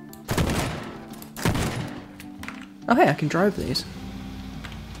 Oh hey, I can drive these.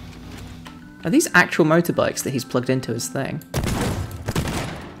 Are these actual motorbikes that he's plugged into his thing? I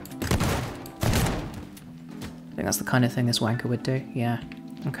think that's the kind of thing this wanker would do. Yeah.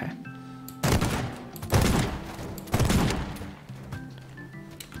 Okay.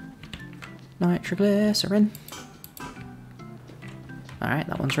 Nitroglycerin. Alright,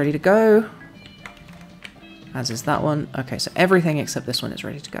 that one's ready to go. As is that one. Okay, so everything except this one is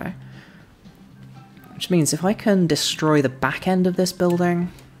ready to go. Which means if I can destroy the back end of this building...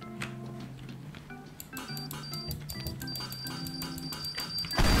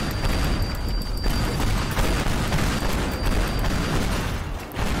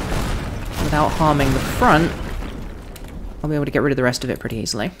 without harming the front, I'll be able to get rid of the rest of it pretty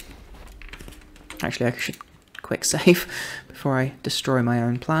easily. Actually, I should quick save before I destroy my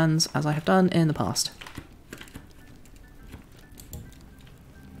own plans, as I have done in the past.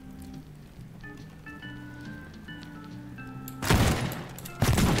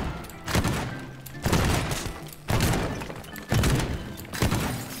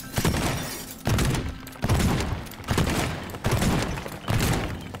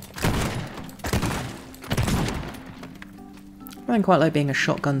 I don't quite like being a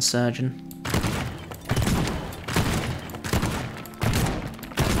shotgun surgeon.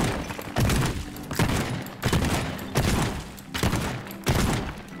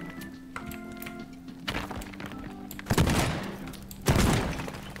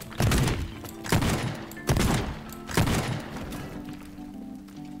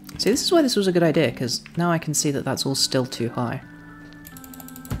 See, this is why this was a good idea, because now I can see that that's all still too high.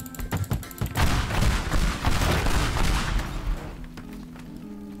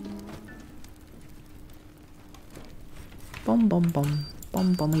 Bom bom bom.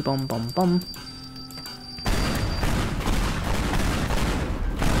 Bom bommy bom bom bom.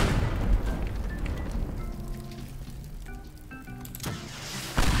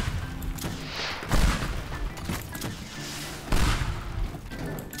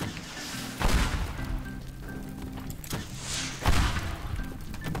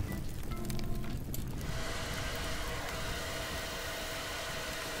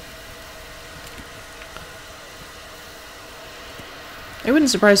 It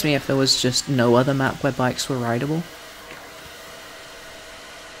wouldn't surprise me if there was just no other map where bikes were rideable.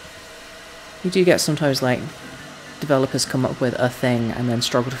 You do get sometimes, like, developers come up with a thing and then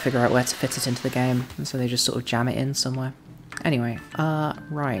struggle to figure out where to fit it into the game, and so they just sort of jam it in somewhere. Anyway,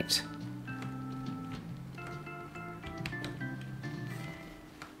 right.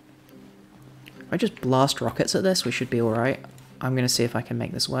 If I just blast rockets at this, we should be alright. I'm going to see if I can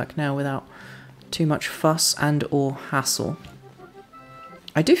make this work now without too much fuss and or hassle.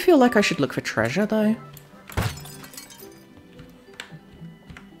 I do feel like I should look for treasure, though.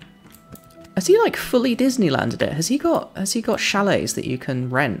 Has he, like, fully Disneylanded it? Has he got chalets that you can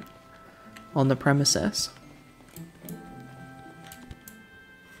rent on the premises?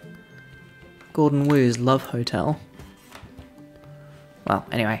 Gordon Woo's Love Hotel. Well,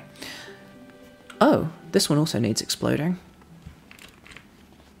 anyway. Oh, this one also needs exploding.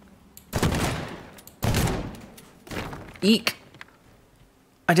 Eek!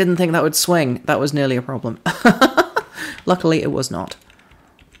 I didn't think that would swing. That was nearly a problem. Luckily, it was not.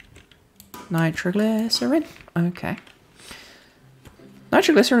 Nitroglycerin. Okay.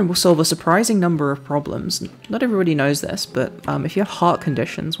 Nitroglycerin will solve a surprising number of problems. Not everybody knows this, but if you have heart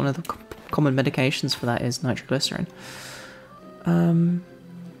conditions, one of the common medications for that is nitroglycerin.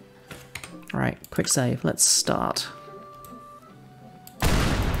 Right, quick save. Let's start.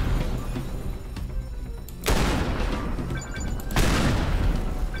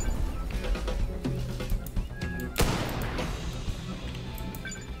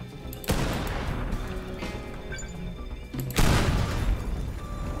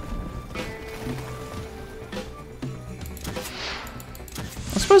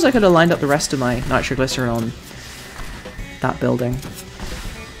 I suppose I could have lined up the rest of my nitroglycerin on that building.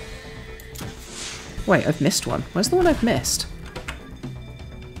 Wait, I've missed one. Where's the one I've missed?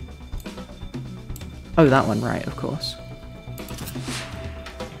 Oh, that one, right, of course.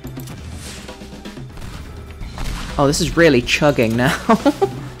 Oh, this is really chugging now.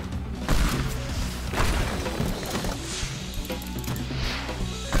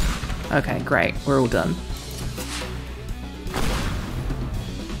 Okay, great. We're all done.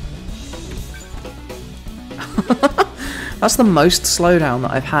 That's the most slowdown that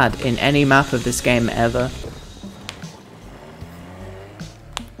I've had in any map of this game ever.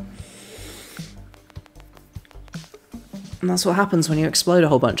 And that's what happens when you explode a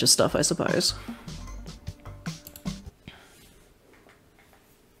whole bunch of stuff, I suppose.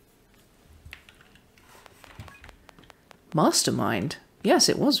 Mastermind. Yes,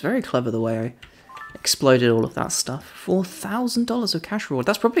 it was very clever the way I exploded all of that stuff. $4,000 of cash reward.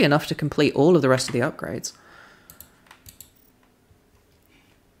 That's probably enough to complete all of the rest of the upgrades.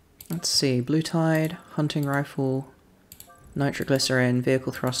 Let's see, Blue Tide, Hunting Rifle, Nitroglycerin,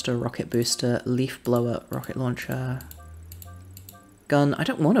 Vehicle Thruster, Rocket Booster, Leaf Blower, Rocket Launcher, Gun. I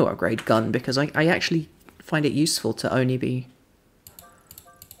don't want to upgrade Gun because I actually find it useful to only be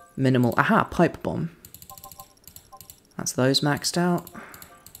minimal. Aha, Pipe Bomb. That's those maxed out.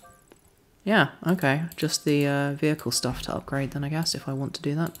 Yeah, okay, just the vehicle stuff to upgrade then I guess if I want to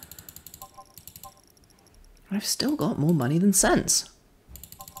do that. I've still got more money than sense.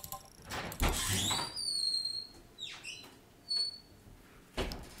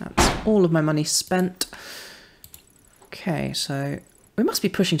 That's all of my money spent. Okay, so we must be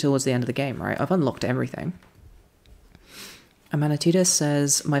pushing towards the end of the game, right? I've unlocked everything. Amanatides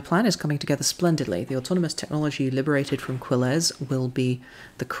says, my plan is coming together splendidly. The autonomous technology liberated from Quillez will be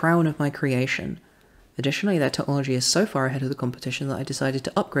the crown of my creation. Additionally, their technology is so far ahead of the competition that I decided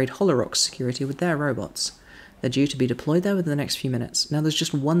to upgrade Holorock's security with their robots. They're due to be deployed there within the next few minutes. Now there's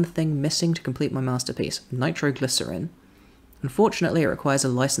just one thing missing to complete my masterpiece, nitroglycerin. Unfortunately, it requires a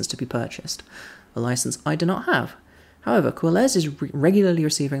license to be purchased, a license I do not have. However, Quillez is regularly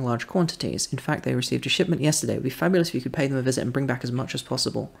receiving large quantities. In fact, they received a shipment yesterday. It would be fabulous if you could pay them a visit and bring back as much as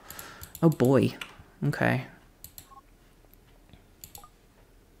possible. Oh boy. Okay.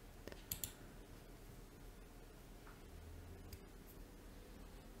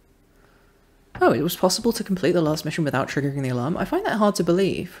 Oh, it was possible to complete the last mission without triggering the alarm? I find that hard to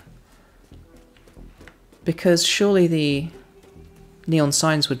believe. Because surely the neon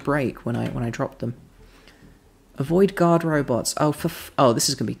signs would break when I dropped them. Avoid guard robots. Oh, oh, this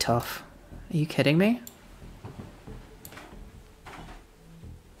is going to be tough. Are you kidding me?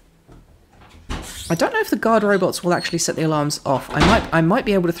 I don't know if the guard robots will actually set the alarms off. I might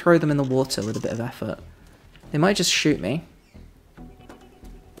be able to throw them in the water with a bit of effort. They might just shoot me.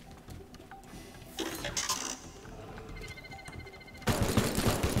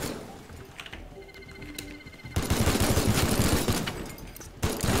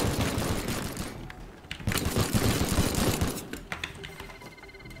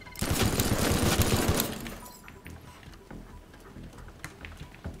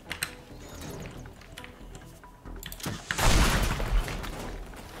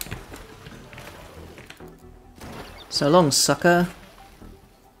 So long, sucker.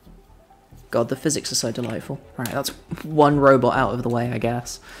 God, the physics are so delightful. Right, that's one robot out of the way, I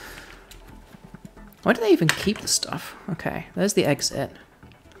guess. Why do they even keep the stuff? Okay, there's the exit.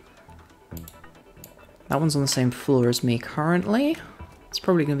 That one's on the same floor as me currently. It's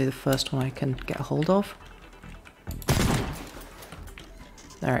probably going to be the first one I can get a hold of.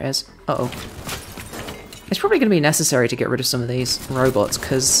 There it is. Uh-oh. It's probably going to be necessary to get rid of some of these robots,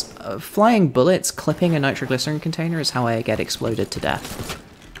 because flying bullets clipping a nitroglycerin container is how I get exploded to death.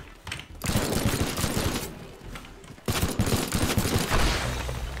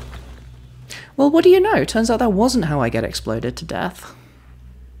 Well, what do you know? Turns out that wasn't how I get exploded to death.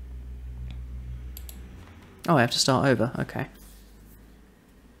 Oh, I have to start over. Okay.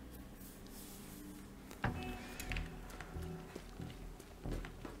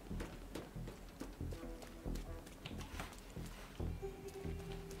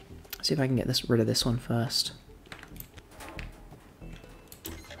 See if I can get rid of this one first.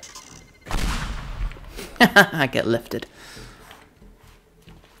 I get lifted.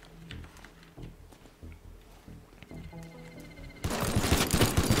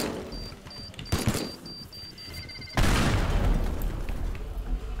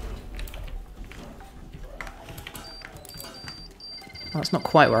 Well, that's not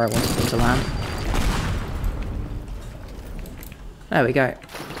quite where I wanted them to land. There we go.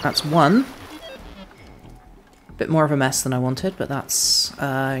 That's one. A bit more of a mess than I wanted, but that's,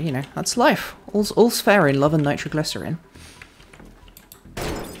 you know, that's life. All's fair in love and nitroglycerin.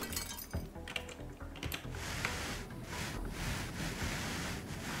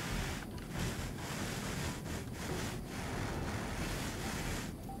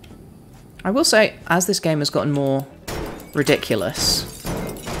 I will say, as this game has gotten more ridiculous,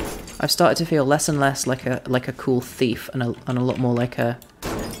 I've started to feel less and less like a cool thief and a lot more like a,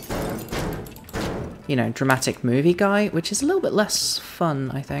 you know, dramatic movie guy, which is a little bit less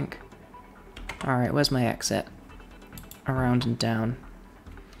fun, I think. Alright, where's my exit? Around and down.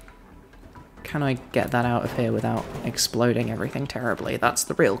 Can I get that out of here without exploding everything terribly? That's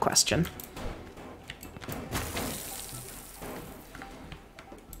the real question.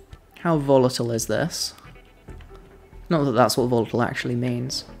 How volatile is this? Not that that's what volatile actually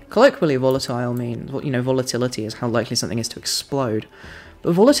means. Colloquially, volatile means, you know, volatility is how likely something is to explode.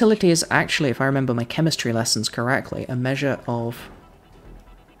 But volatility is actually, if I remember my chemistry lessons correctly, a measure of...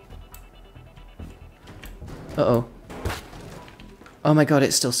 Uh-oh. Oh my god,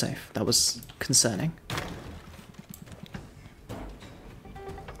 it's still safe. That was concerning.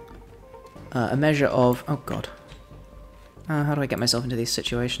 A measure of... Oh god. How do I get myself into these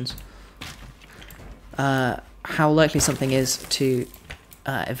situations? How likely something is to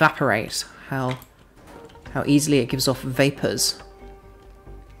evaporate. How easily it gives off vapors.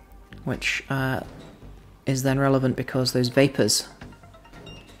 Which is then relevant because those vapors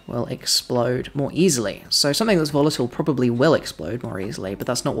will explode more easily. So something that's volatile probably will explode more easily, but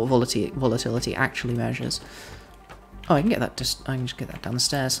that's not what volatility actually measures. Oh, I can get that. I can just get that down the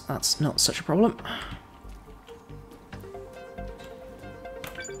stairs. That's not such a problem.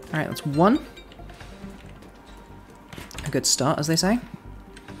 All right, that's one. A good start, as they say.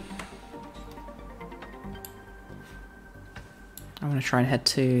 I'm going to try and head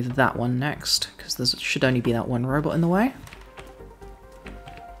to that one next, because there should only be that one robot in the way.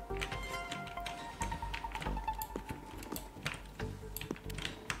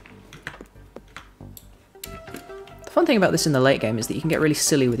 The fun thing about this in the late game is that you can get really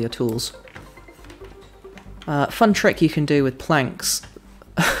silly with your tools. Fun trick you can do with planks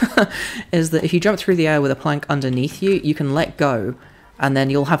is that if you jump through the air with a plank underneath you, you can let go, and then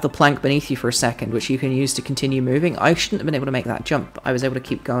you'll have the plank beneath you for a second, which you can use to continue moving. I shouldn't have been able to make that jump. I was able to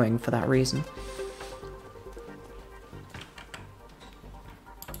keep going for that reason.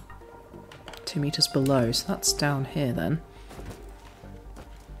 Two meters below, so that's down here then.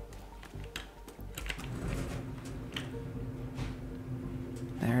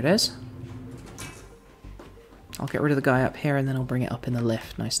 There it is. I'll get rid of the guy up here and then I'll bring it up in the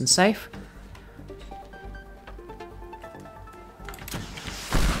lift, nice and safe.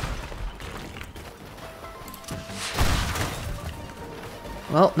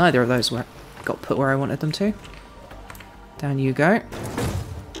 Well, neither of those got put where I wanted them to. Down you go.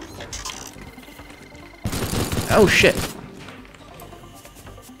 Oh shit!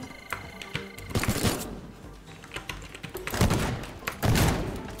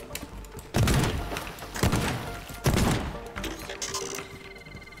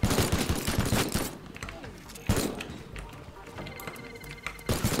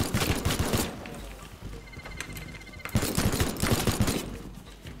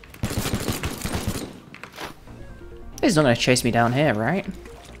 He's not going to chase me down here, right?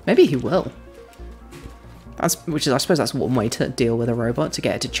 Maybe he will. I suppose that's one way to deal with a robot, to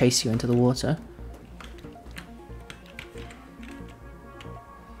get it to chase you into the water.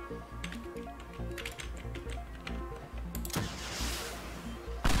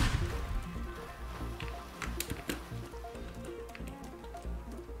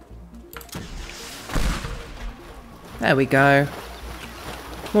 There we go.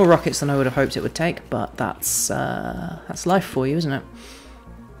 More rockets than I would have hoped it would take, but that's life for you, isn't it?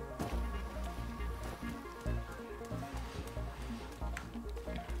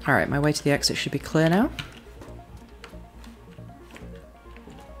 Alright, my way to the exit should be clear now.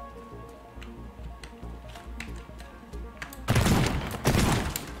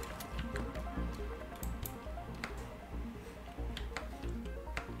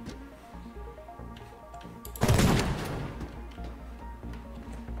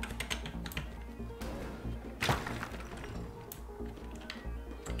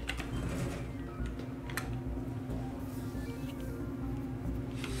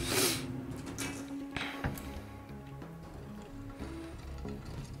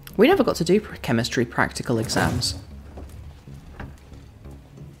 We never got to do chemistry practical exams.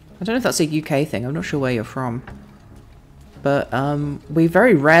 I don't know if that's a UK thing, I'm not sure where you're from. But we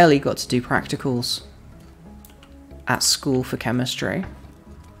very rarely got to do practicals at school for chemistry.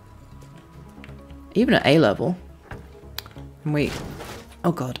 Even at A-level. And we...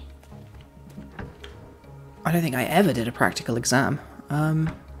 Oh god. I don't think I ever did a practical exam.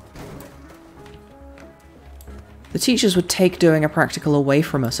 The teachers would take doing a practical away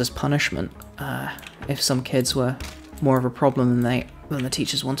from us as punishment if some kids were more of a problem than the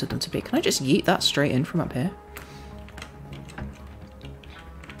teachers wanted them to be. Can I just yeet that straight in from up here?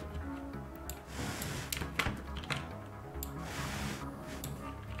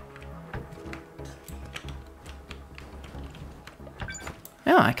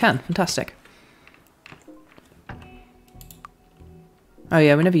 Oh, I can. Fantastic. Oh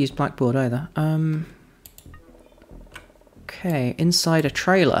yeah, we never used Blackboard either. Okay, inside a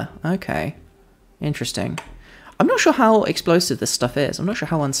trailer. Okay. Interesting. I'm not sure how explosive this stuff is. I'm not sure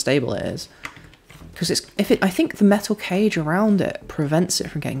how unstable it is. Because I think the metal cage around it prevents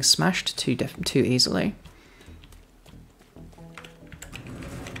it from getting smashed too easily.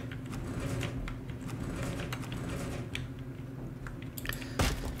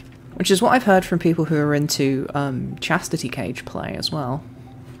 Which is what I've heard from people who are into chastity cage play as well.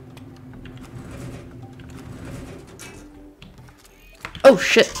 Oh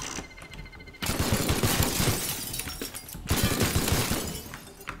shit!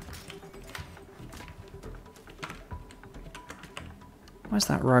 Where's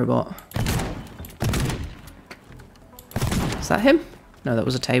that robot? Is that him? No, that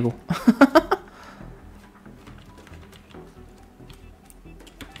was a table.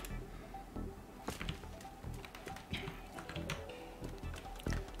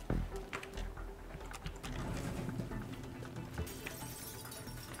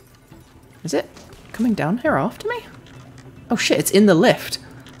 Is it coming down here after me? Oh shit, it's in the lift.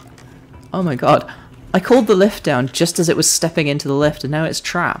 Oh my god. I called the lift down just as it was stepping into the lift and now it's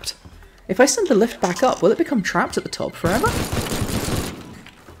trapped. If I send the lift back up, will it become trapped at the top forever?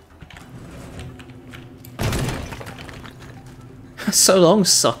 So long,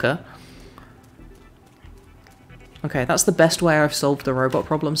 sucker. Okay, that's the best way I've solved the robot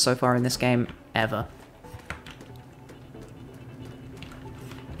problem so far in this game ever.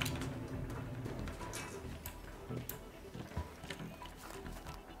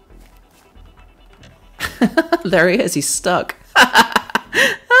 There he is, he's stuck.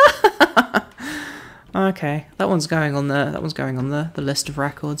 Okay, that one's going on the list of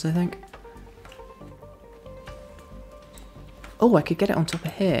records, I think. Oh, I could get it on top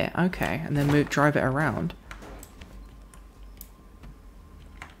of here. Okay, and then drive it around.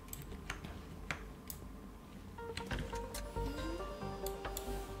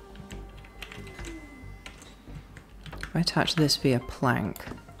 If I attach this via plank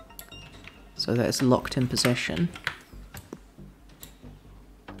so that it's locked in position,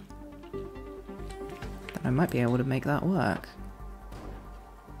 then I might be able to make that work.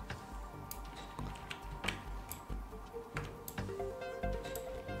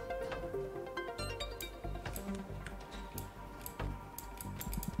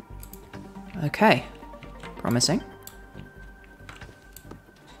 Okay, promising.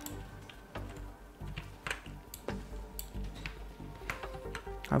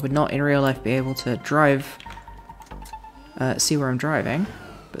 I would not in real life be able to drive, see where I'm driving,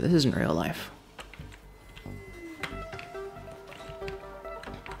 but this isn't real life.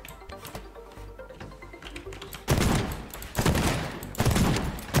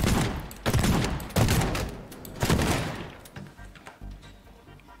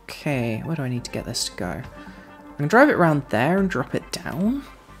 Okay, where do I need to get this to go? I can drive it around there and drop it down.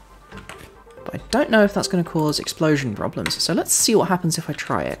 But I don't know if that's going to cause explosion problems, so let's see what happens if I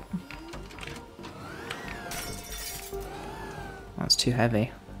try it. That's too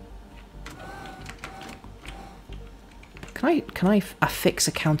heavy. Can I affix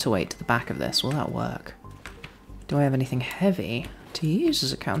a counterweight to the back of this? Will that work? Do I have anything heavy to use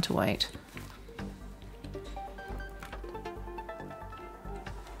as a counterweight?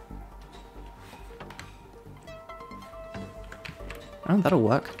 Oh, that'll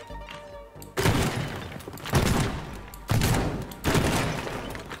work.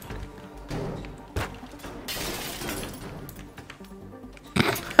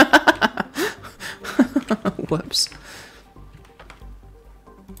 Whoops.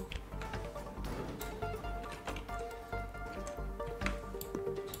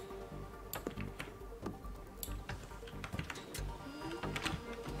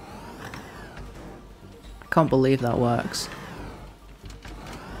 I can't believe that works.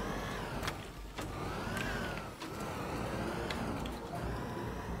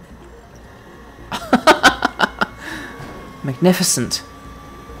 Magnificent.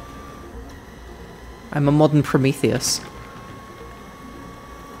 I'm a modern Prometheus.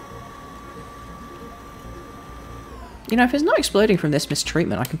 You know, if it's not exploding from this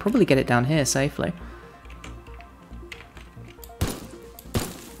mistreatment, I can probably get it down here safely.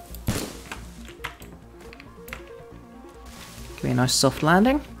 Give me a nice soft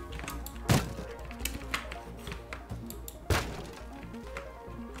landing.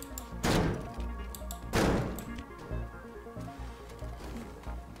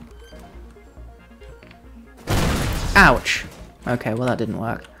 Ouch! Okay, well that didn't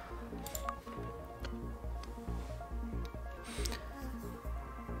work.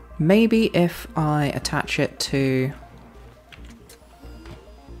 Maybe if I attach it to...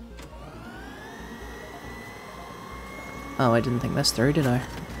 Oh, I didn't think this through, did I?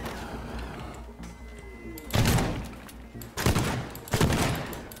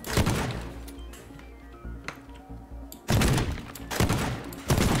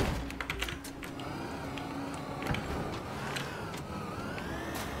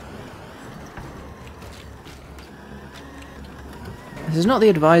 This is not the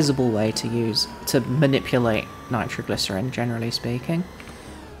advisable way to manipulate nitroglycerin, generally speaking.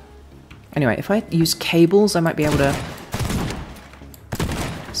 Anyway, if I use cables, I might be able to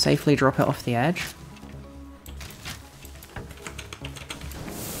safely drop it off the edge.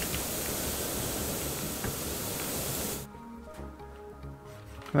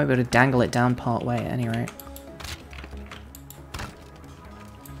 I might be able to dangle it down part way at any rate.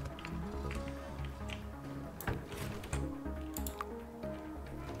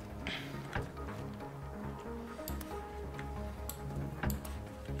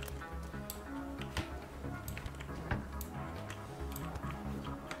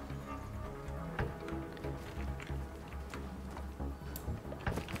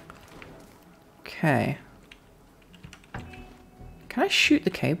 Okay. Can I shoot the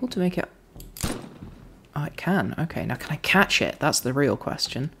cable to make it... Oh, I can. Okay, now can I catch it? That's the real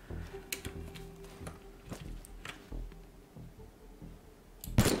question.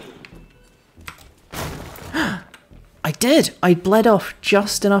 I did! I bled off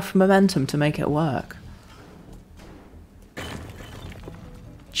just enough momentum to make it work.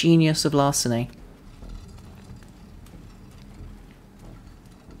 Genius of larceny.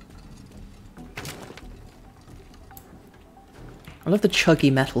 I love the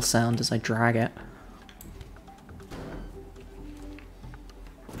chuggy metal sound as I drag it.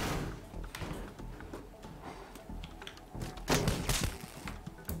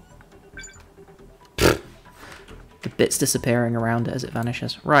 The bits disappearing around it as it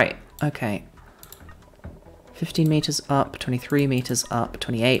vanishes. Right, okay. 15 meters up, 23 meters up,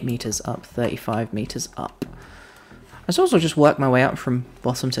 28 meters up, 35 meters up. I should also just work my way up from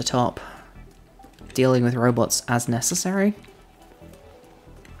bottom to top, dealing with robots as necessary.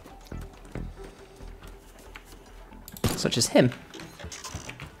 Such as him.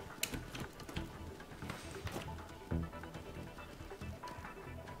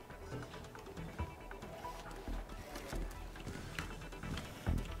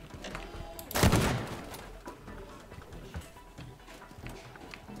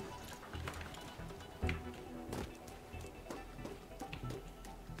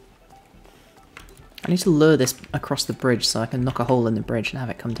 I need to lure this across the bridge so I can knock a hole in the bridge and have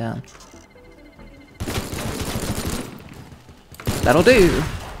it come down. That'll do!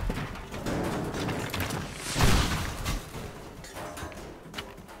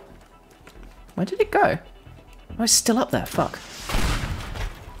 Where did it go? Oh, it's still up there, fuck.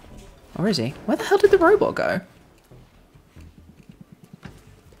 Or is he? Where the hell did the robot go?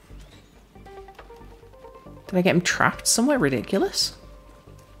 Did I get him trapped somewhere ridiculous?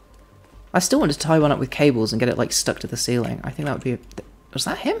 I still want to tie one up with cables and get it, like, stuck to the ceiling. I think that would be a... Was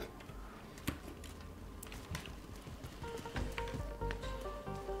that him?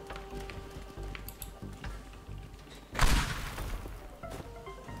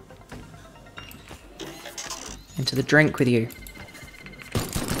 Into the drink with you.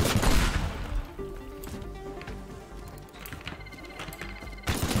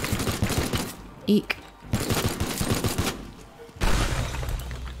 Eek.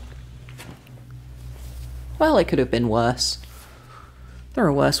 Well, it could have been worse. There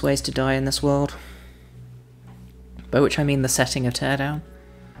are worse ways to die in this world. By which I mean the setting of Teardown.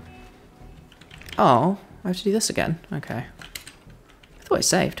 Oh, I have to do this again. Okay. I thought I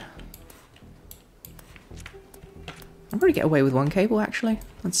saved. I'll probably get away with one cable, actually.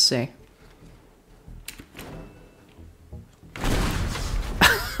 Let's see.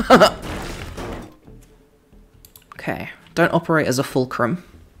 Okay. Don't operate as a fulcrum.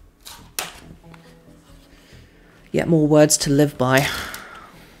 Yet more words to live by.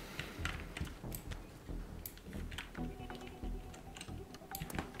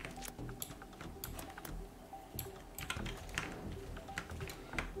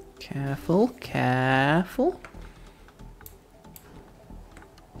 Careful, careful.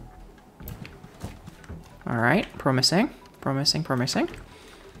 Alright, promising, promising, promising.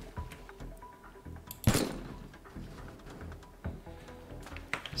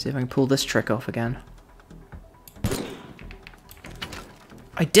 See if I can pull this trick off again.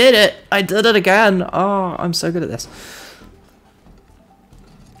 I did it! I did it again! Oh, I'm so good at this.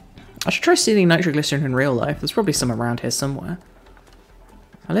 I should try stealing nitroglycerin in real life. There's probably some around here somewhere.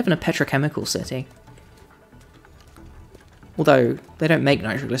 I live in a petrochemical city. Although, they don't make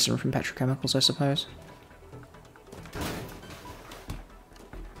nitroglycerin from petrochemicals, I suppose.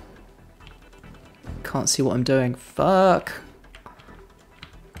 Can't see what I'm doing. Fuck!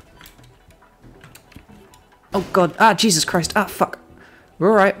 Oh god. Ah, Jesus Christ. Ah, fuck. We're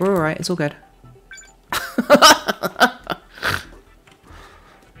alright, we're alright. It's all good.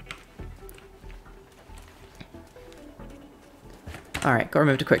 Alright, gotta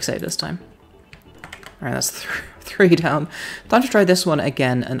remember to quick save this time. Alright, that's three down. Time to try this one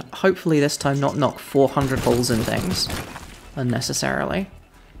again, and hopefully this time not knock 400 holes in things unnecessarily.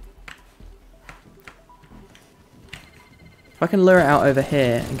 If I can lure it out over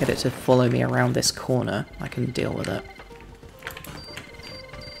here and get it to follow me around this corner, I can deal with it.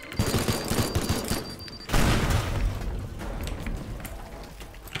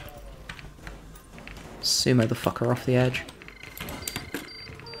 Sumo the fucker off the edge.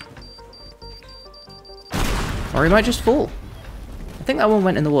 Or he might just fall. I think that one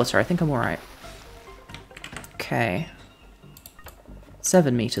went in the water. I think I'm alright. Okay.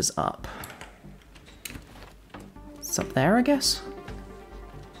 7 meters up. It's up there, I guess?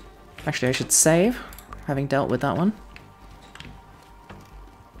 Actually, I should save, having dealt with that one.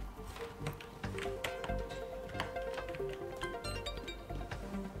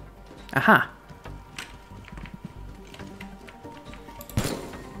 Aha!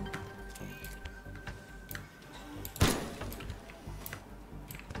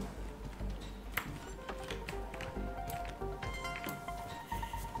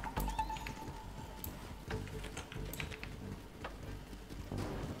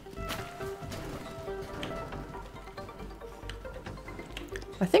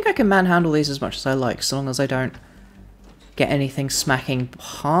 I think I can manhandle these as much as I like, so long as I don't get anything smacking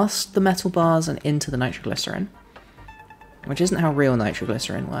past the metal bars and into the nitroglycerin. Which isn't how real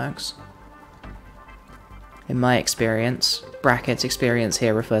nitroglycerin works. In my experience. Brackets experience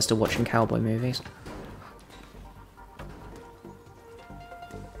here refers to watching cowboy movies.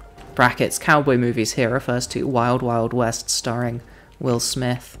 Brackets cowboy movies here refers to Wild Wild West starring Will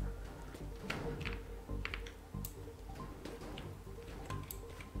Smith.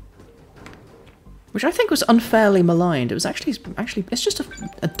 Which I think was unfairly maligned. It was actually it's just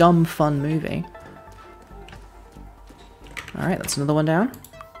a dumb, fun movie. Alright, that's another one down.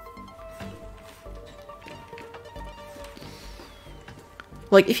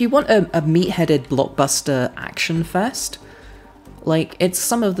 Like, if you want a meat-headed blockbuster action fest, like, it's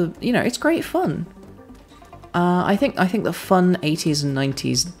some of the, you know, it's great fun. I think the fun 80s and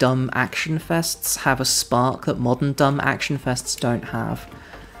 90s dumb action fests have a spark that modern dumb action fests don't have.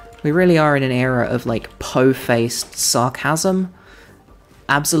 We really are in an era of, like, po-faced sarcasm,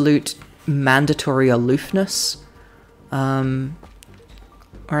 absolute mandatory aloofness,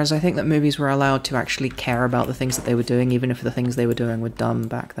 whereas I think that movies were allowed to actually care about the things that they were doing, even if the things they were doing were dumb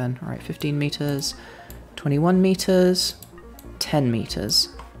back then. Alright, 15 meters, 21 meters, 10 meters.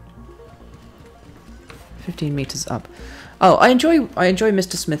 15 meters up. Oh, I enjoy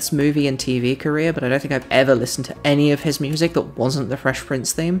Mr. Smith's movie and TV career, but I don't think I've ever listened to any of his music that wasn't the Fresh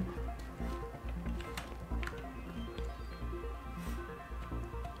Prince theme.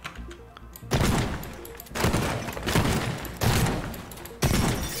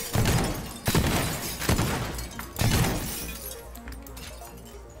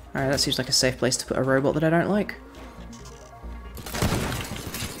 Alright, that seems like a safe place to put a robot that I don't like.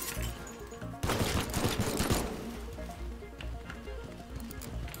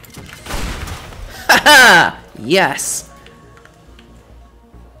 Yes!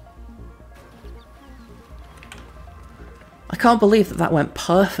 I can't believe that that went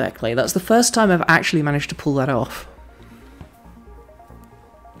perfectly. That's the first time I've actually managed to pull that off.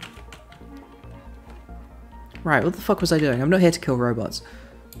 Right, what the fuck was I doing? I'm not here to kill robots.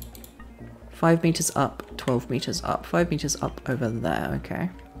 5 meters up, 12 meters up, 5 meters up over there, okay.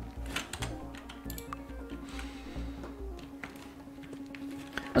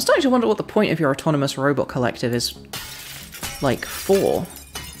 I'm starting to wonder what the point of your autonomous robot collective is like 4.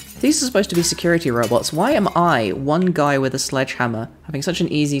 These are supposed to be security robots. Why am I, one guy with a sledgehammer, having such an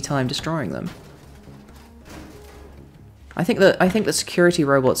easy time destroying them? I think that security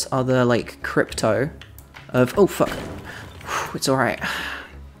robots are the, like, crypto of... Oh, fuck. It's alright.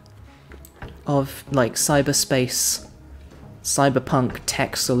 Of, like, cyberspace, cyberpunk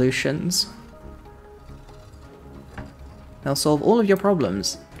tech solutions. They'll solve all of your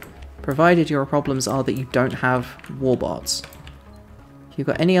problems, provided your problems are that you don't have warbots. If you've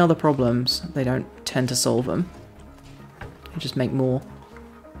got any other problems, they don't tend to solve them. They just make more.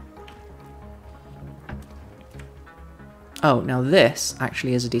 Oh, now this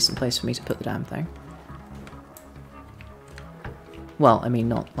actually is a decent place for me to put the damn thing. Well, I mean,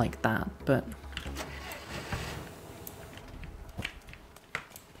 not like that, but...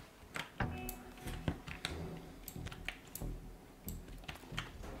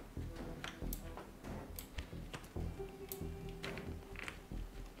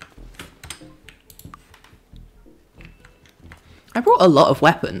 I brought a lot of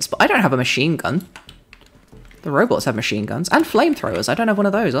weapons, but I don't have a machine gun. The robots have machine guns. And flamethrowers. I don't have one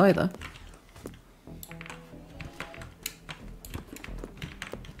of those either.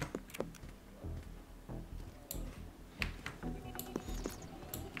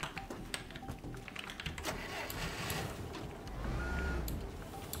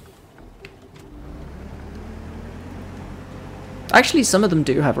 Actually, some of them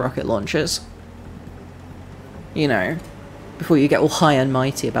do have rocket launchers. You know, before you get all high and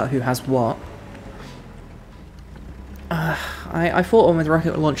mighty about who has what. I fought one with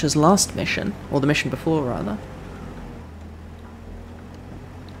rocket launchers last mission, or the mission before, rather.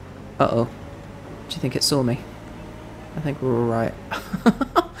 Uh-oh. Do you think it saw me? I think we're alright.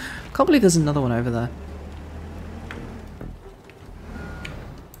 Can't believe there's another one over there.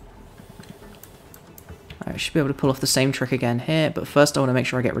 I should be able to pull off the same trick again here, but first I want to make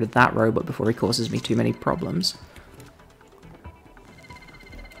sure I get rid of that robot before he causes me too many problems.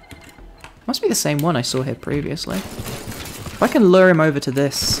 Must be the same one I saw here previously. If I can lure him over to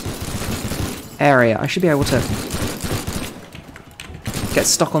this area, I should be able to get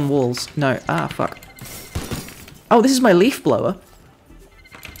stuck on walls. No. Ah, fuck. Oh, this is my leaf blower.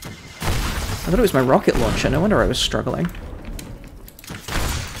 I thought it was my rocket launcher. No wonder I was struggling.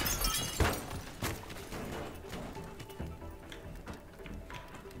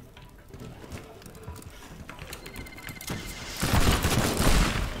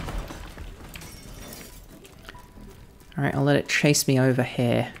 Alright, I'll let it chase me over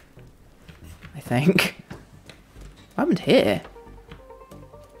here. I think. What happened here?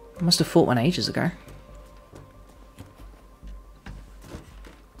 I must have fought one ages ago.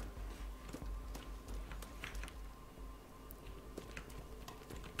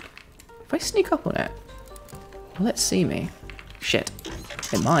 If I sneak up on it, will it see me? Shit.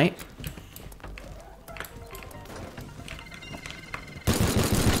 It might.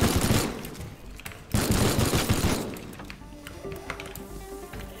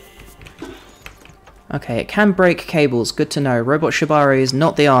 Okay, it can break cables. Good to know. Robot Shibari is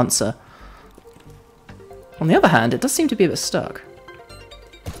not the answer. On the other hand, it does seem to be a bit stuck.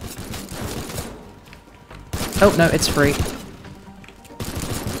 Oh, no, it's free.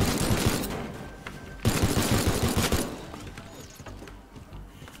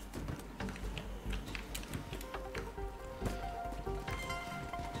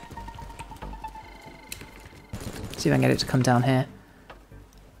 See if I can get it to come down here.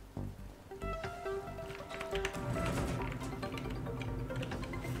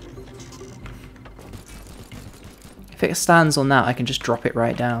 If it stands on that, I can just drop it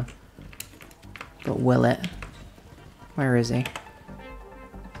right down. But will it? Where is he?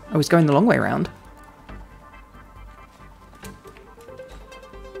 Oh, he's going the long way around.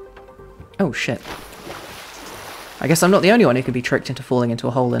 Oh, shit. I guess I'm not the only one who could be tricked into falling into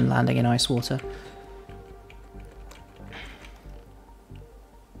a hole and landing in ice water.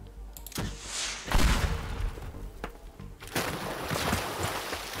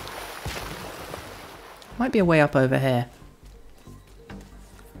 Might be a way up over here.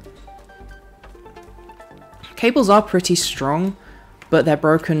 Cables are pretty strong, but they're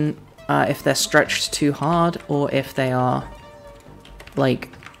broken if they're stretched too hard or if they are,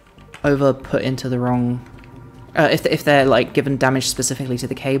 like, over put into the wrong... if they're, like, given damage specifically to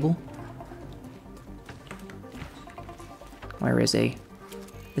the cable. Where is he?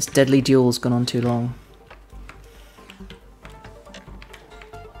 This deadly duel's gone on too long.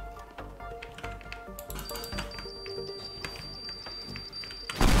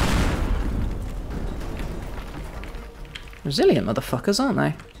 Resilient motherfuckers, aren't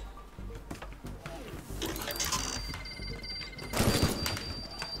they?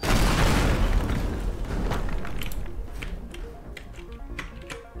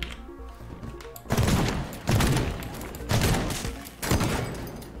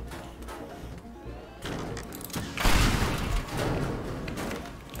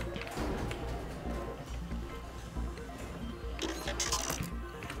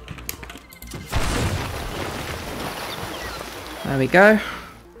 There we go.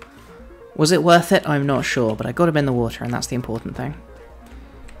 Was it worth it? I'm not sure, but I got him in the water, and that's the important thing.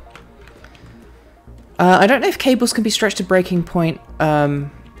 I don't know if cables can be stretched to breaking point by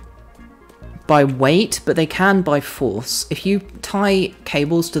weight, but they can by force. If you tie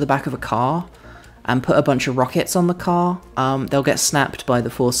cables to the back of a car and put a bunch of rockets on the car, they'll get snapped by the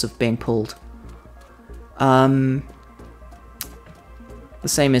force of being pulled. The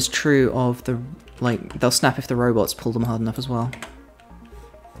same is true of the, like, they'll snap if the robots pull them hard enough as well.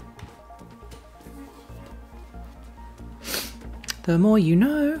 The more you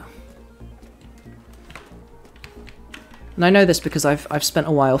know. And I know this because I've spent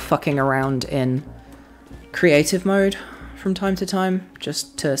a while fucking around in creative mode from time to time,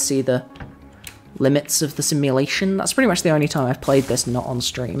 just to see the limits of the simulation. That's pretty much the only time I've played this not on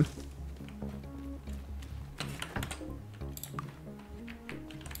stream.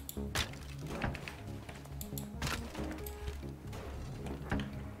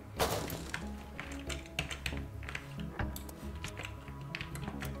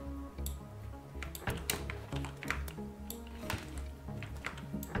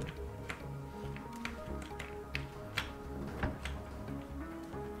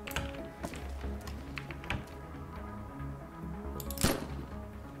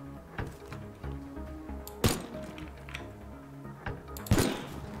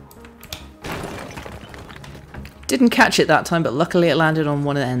 Didn't catch it that time, but luckily it landed on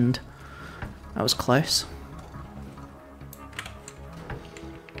one end. That was close.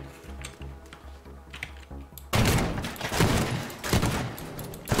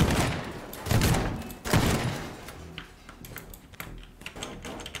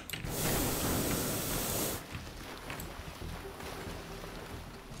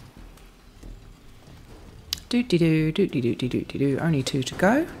 Doot-dee-doo, doot-dee-doo-dee-doo-dee-doo. Only 2 to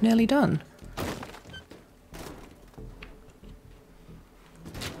go. Nearly done.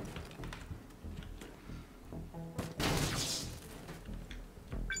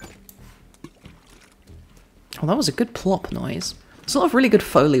 Oh, that was a good plop noise. There's a lot of really good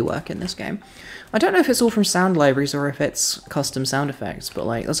Foley work in this game. I don't know if it's all from sound libraries or if it's custom sound effects, but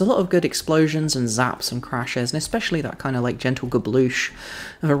like there's a lot of good explosions and zaps and crashes, and especially that kind of like gentle gabloosh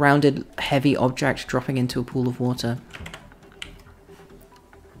of a rounded heavy object dropping into a pool of water.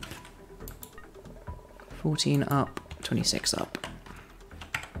 14 up, 26 up.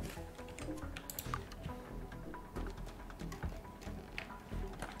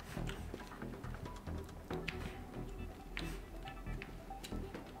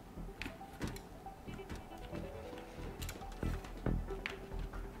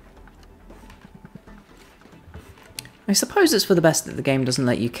 I suppose it's for the best that the game doesn't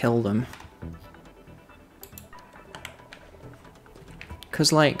let you kill them.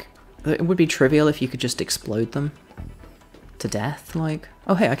 Because, like, it would be trivial if you could just explode them to death, like...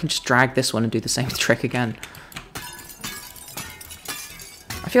 Oh, hey, I can just drag this one and do the same trick again.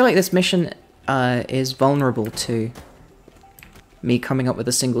 I feel like this mission is vulnerable to me coming up with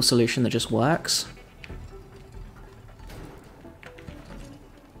a single solution that just works.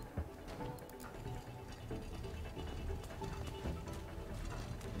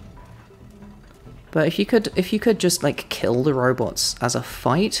 But if you could just like kill the robots as a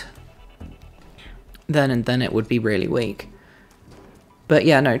fight, then it would be really weak. But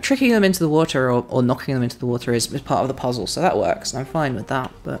yeah, no, tricking them into the water or knocking them into the water is part of the puzzle, so that works, and I'm fine with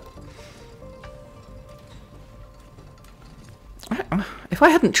that, but... If I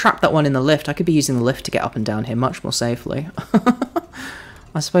hadn't trapped that one in the lift, I could be using the lift to get up and down here much more safely.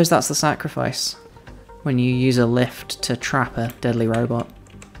 I suppose that's the sacrifice, when you use a lift to trap a deadly robot.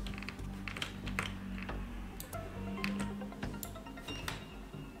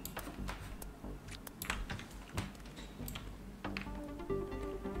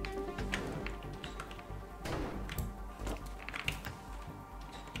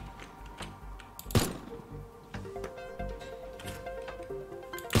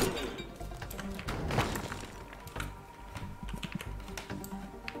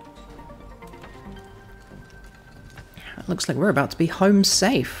 Looks like we're about to be home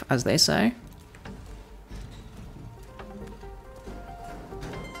safe, as they say.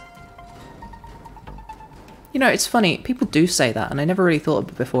 You know, it's funny, people do say that, and I never really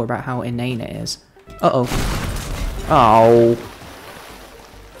thought before about how inane it is. Uh-oh. Oh.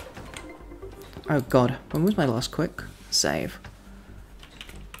 Oh god, when was my last quick save?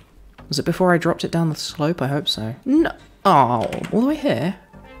 Was it before I dropped it down the slope? I hope so. No. Oh, all the way here?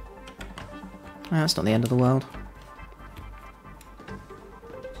 Oh, that's not the end of the world.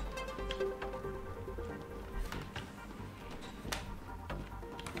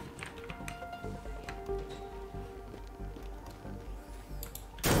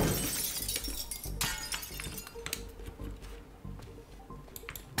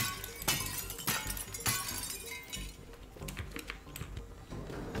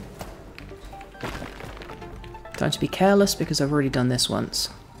 Don't to be careless because I've already done this once.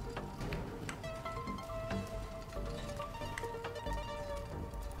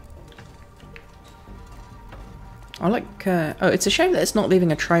 I like... oh, it's a shame that it's not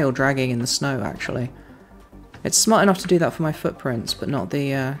leaving a trail dragging in the snow, actually. It's smart enough to do that for my footprints, but not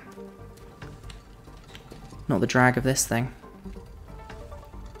the drag of this thing.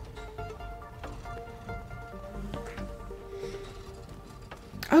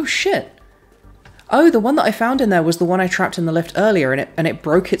 Oh, shit! Oh, the one that I found in there was the one I trapped in the lift earlier, and it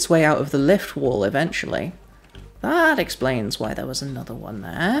broke its way out of the lift wall eventually. That explains why there was another one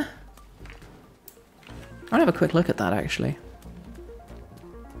there. I'll have a quick look at that, actually.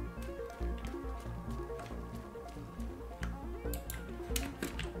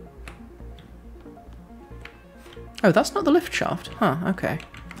 Oh, that's not the lift shaft. Huh, okay.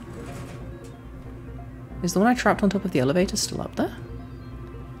 Is the one I trapped on top of the elevator still up there?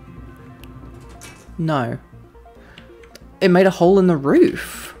 No. It made a hole in the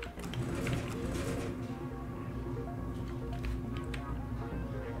roof.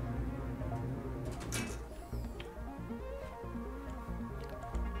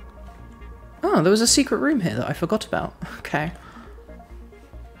 Oh, there was a secret room here that I forgot about. Okay.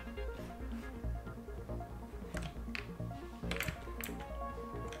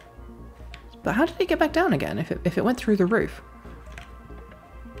 But how did it get back down again if it went through the roof?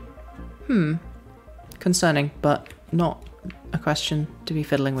 Concerning, but not a question to be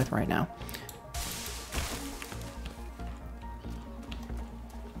fiddling with right now.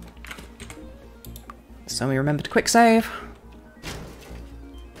 So we remember to quick save.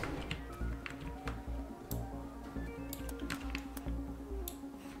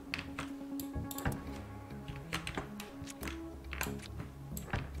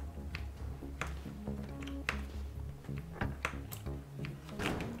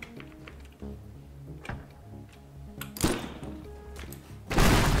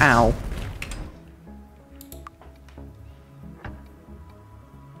 Ow.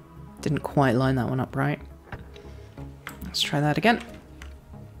 Didn't quite line that one up right. Let's try that again.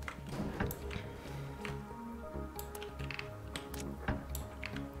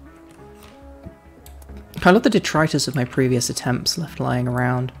 I love the detritus of my previous attempts left lying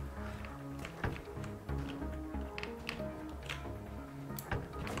around.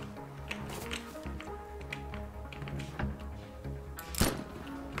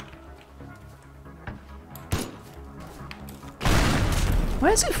 Why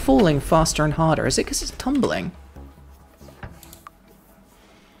is it falling faster and harder? Is it because it's tumbling?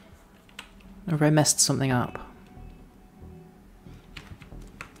 Or have I messed something up?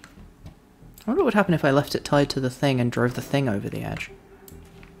 I wonder what would happen if I left it tied to the thing and drove the thing over the edge.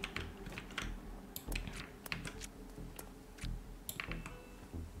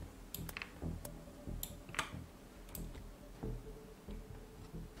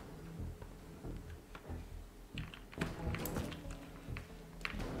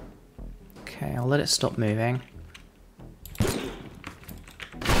 Okay, I'll let it stop moving.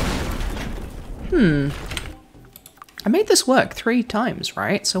 I made this work 3 times,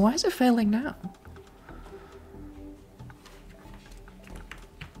 right? So why is it failing now?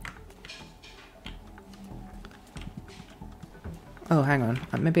 Oh, hang on.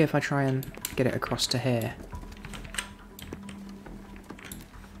 Maybe if I try and get it across to here.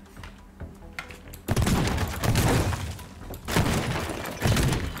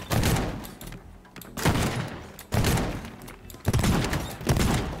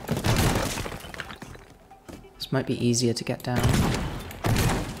 Might be easier to get down.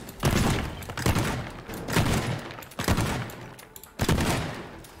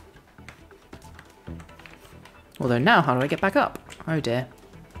 Although now, how do I get back up? Oh dear.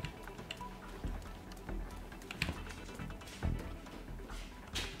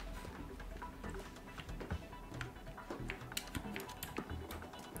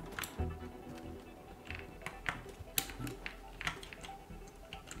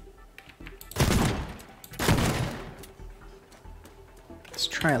 Let's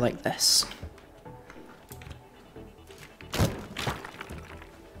try it like this.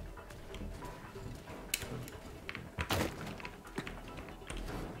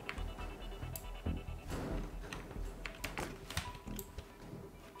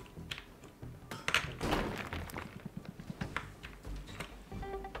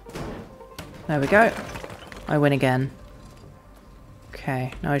 There we go. I win again.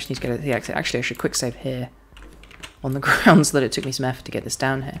 Okay, now I just need to get to the exit. Actually, I should quick save here. On the grounds that it took me some effort to get this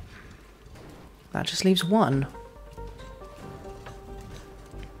down here. That just leaves 1.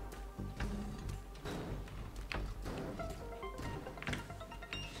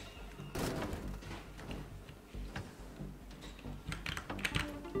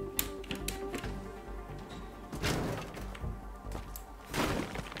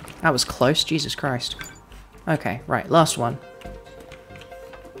 That was close, Jesus Christ. Okay, right, last one.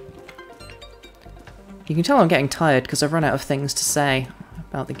 You can tell I'm getting tired because I've run out of things to say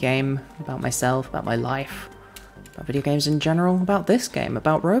about the game, about myself, about my life, about video games in general, about this game,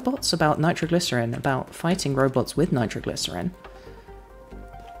 about robots, about nitroglycerin, about fighting robots with nitroglycerin.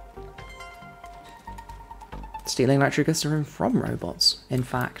 Stealing nitroglycerin from robots, in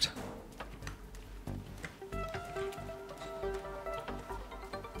fact.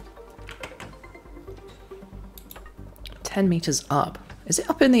 "10 meters up." Is it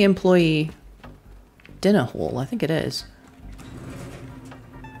up in the employee dinner hall? I think it is.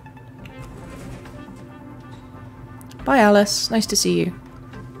 Bye, Alice. Nice to see you.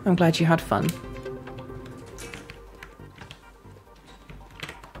 I'm glad you had fun.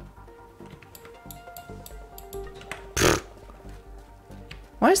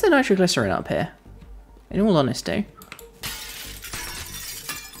 Why is there nitroglycerin up here? In all honesty.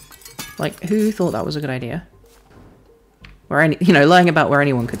 Like, who thought that was a good idea? Lying about where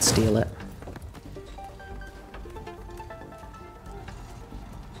anyone could steal it.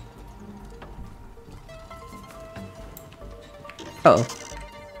 Uh-oh.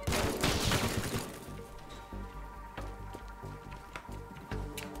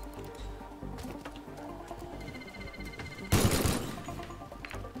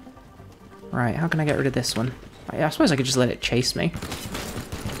 Right, how can I get rid of this one? I suppose I could just let it chase me.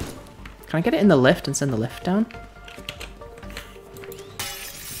 Can I get it in the lift and send the lift down?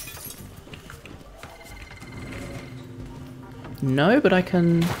 No, but I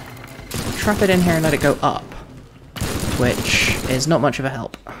can trap it in here and let it go up. Which is not much of a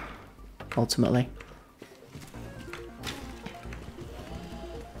help, ultimately.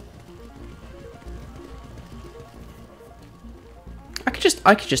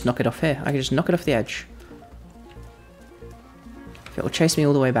 I could just knock it off here. I could just knock it off the edge. If it will chase me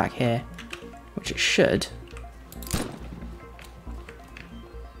all the way back here, which it should.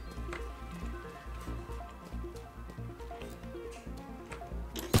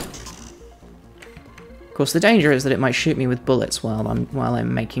 Of course, the danger is that it might shoot me with bullets while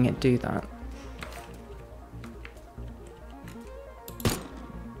I'm making it do that.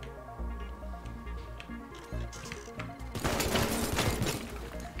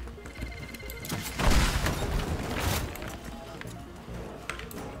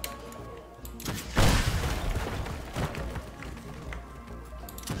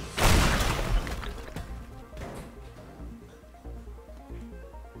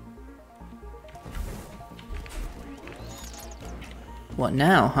 What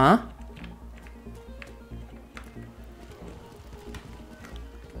now, huh?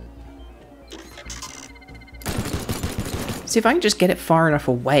 See, if I can just get it far enough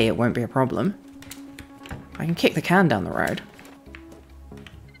away, it won't be a problem. I can kick the can down the road.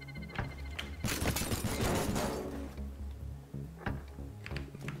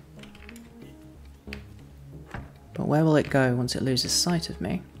 But where will it go once it loses sight of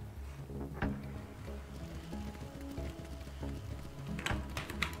me?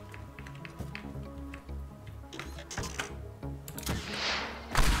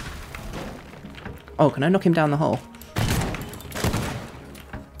 Oh, can I knock him down the hole?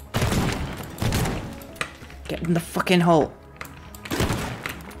 Get in the fucking hole.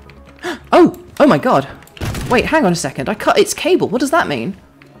 Oh! Oh my god! Wait, hang on a second. I cut its cable. What does that mean?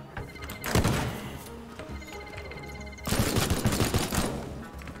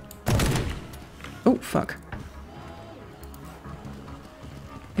 Oh, fuck.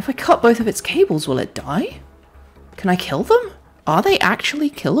 If I cut both of its cables, will it die? Can I kill them? Are they actually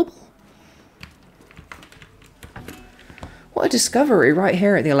killable? What a discovery right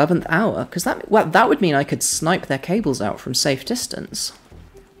here at the 11th hour, because that would mean I could snipe their cables out from safe distance.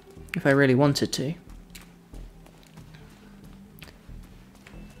 If I really wanted to.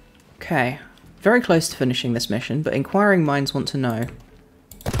 Okay. Very close to finishing this mission, but inquiring minds want to know.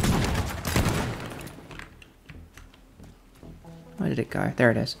 Where did it go?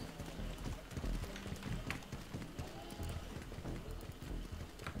 There it is.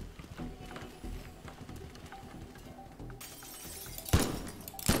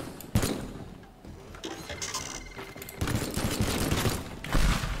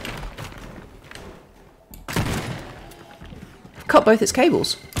 Cut both its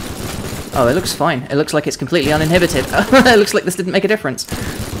cables. Oh, it looks fine. It looks like it's completely uninhibited. It looks like this didn't make a difference.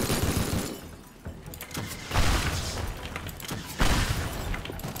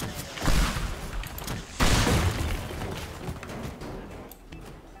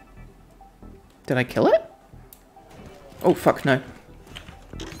 Did I kill it? Oh, fuck, no.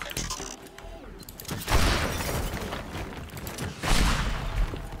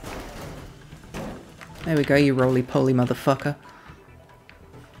 There we go, you roly-poly motherfucker.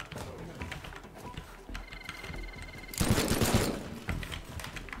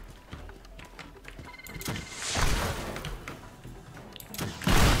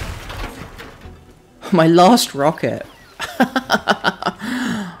 My last rocket.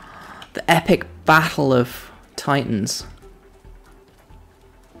 The epic battle of titans.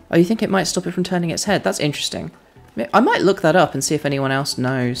 Oh, you think it might stop it from turning its head? That's interesting. I might look that up and see if anyone else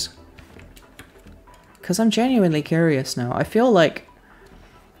knows. Because I'm genuinely curious now. I feel like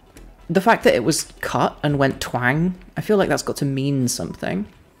the fact that it was cut and went twang, I feel like that's got to mean something.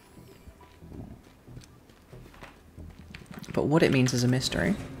 But what it means is a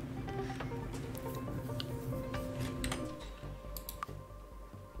mystery.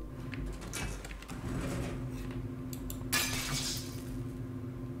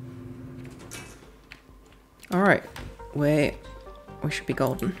 Alright, we should be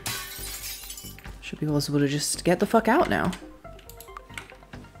golden. Should be possible to just get the fuck out now.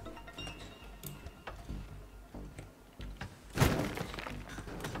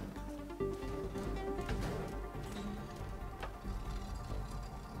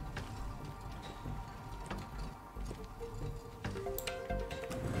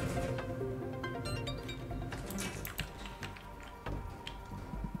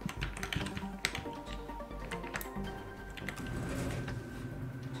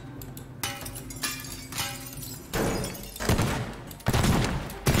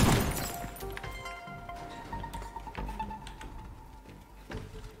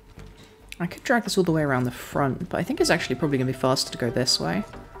 I could drag this all the way around the front, but I think it's actually probably going to be faster to go this way.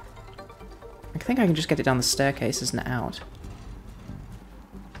 I think I can just get it down the staircases and out.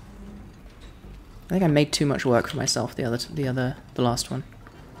 I think I made too much work for myself the last one.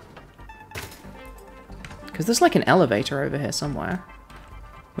 Because there's like an elevator over here somewhere.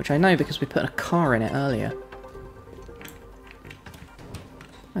 Which I know because we put a car in it earlier.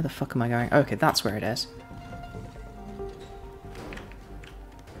 Where the fuck am I going? Okay, that's where it is.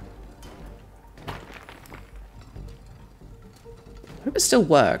 I hope it still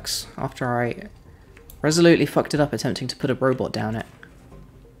works after I resolutely fucked it up attempting to put a robot down it.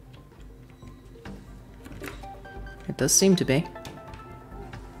 It does seem to be.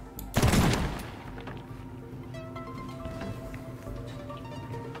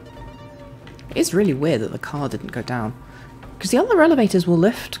 It is really weird that the car didn't go down. Because the other elevators will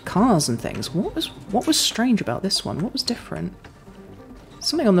lift cars and things. What was strange about this one? What was different?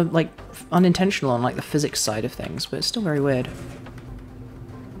 Something on the, like, unintentional on, like, the physics side of things, but it's still very weird.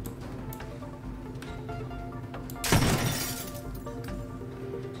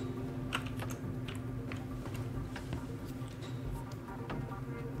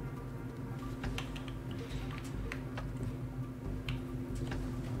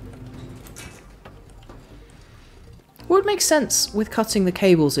 What would make sense with cutting the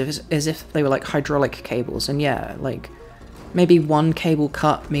cables is if they were like hydraulic cables, and yeah, like maybe one cable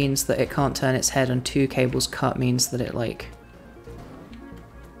cut means that it can't turn its head and two cables cut means that it like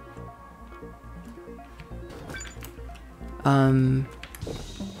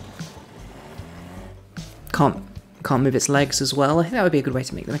can't move its legs as well. I think that would be a good way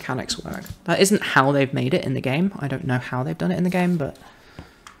to make the mechanics work. That isn't how they've made it in the game. I don't know how they've done it in the game, but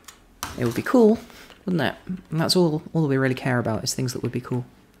it would be cool, wouldn't it? And that's all we really care about is things that would be cool.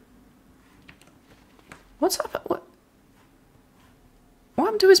 What's up? What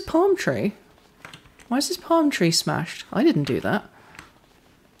happened to his palm tree? Why is his palm tree smashed? I didn't do that.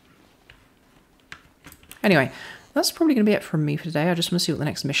 Anyway, that's probably going to be it from me for today. I just want to see what the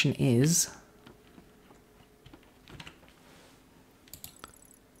next mission is.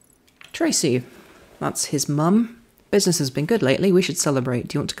 Tracy. That's his mum. Business has been good lately. We should celebrate.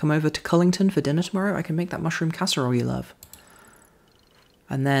 Do you want to come over to Cullington for dinner tomorrow? I can make that mushroom casserole you love.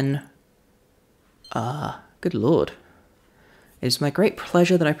 And then... good lord. It is my great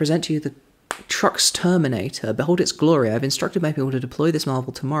pleasure that I present to you the Truck's Terminator. Behold its glory. I've instructed my people to deploy this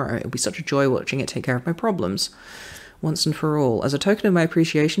marvel tomorrow. It will be such a joy watching it take care of my problems. Once and for all. As a token of my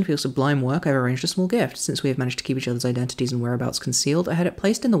appreciation for your sublime work, I've arranged a small gift. Since we have managed to keep each other's identities and whereabouts concealed, I had it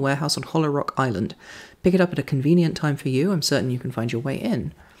placed in the warehouse on Hollow Rock Island. Pick it up at a convenient time for you. I'm certain you can find your way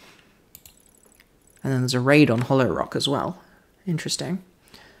in. And then there's a raid on Hollow Rock as well. Interesting.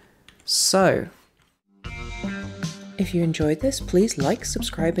 So, if you enjoyed this, please like,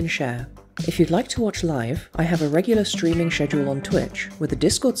 subscribe and share. If you'd like to watch live, I have a regular streaming schedule on Twitch, with a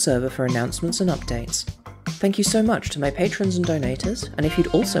Discord server for announcements and updates. Thank you so much to my patrons and donators, and if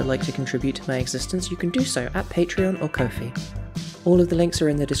you'd also like to contribute to my existence, you can do so at Patreon or Ko-fi. All of the links are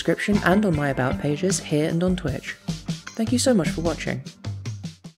in the description and on my About pages here and on Twitch. Thank you so much for watching.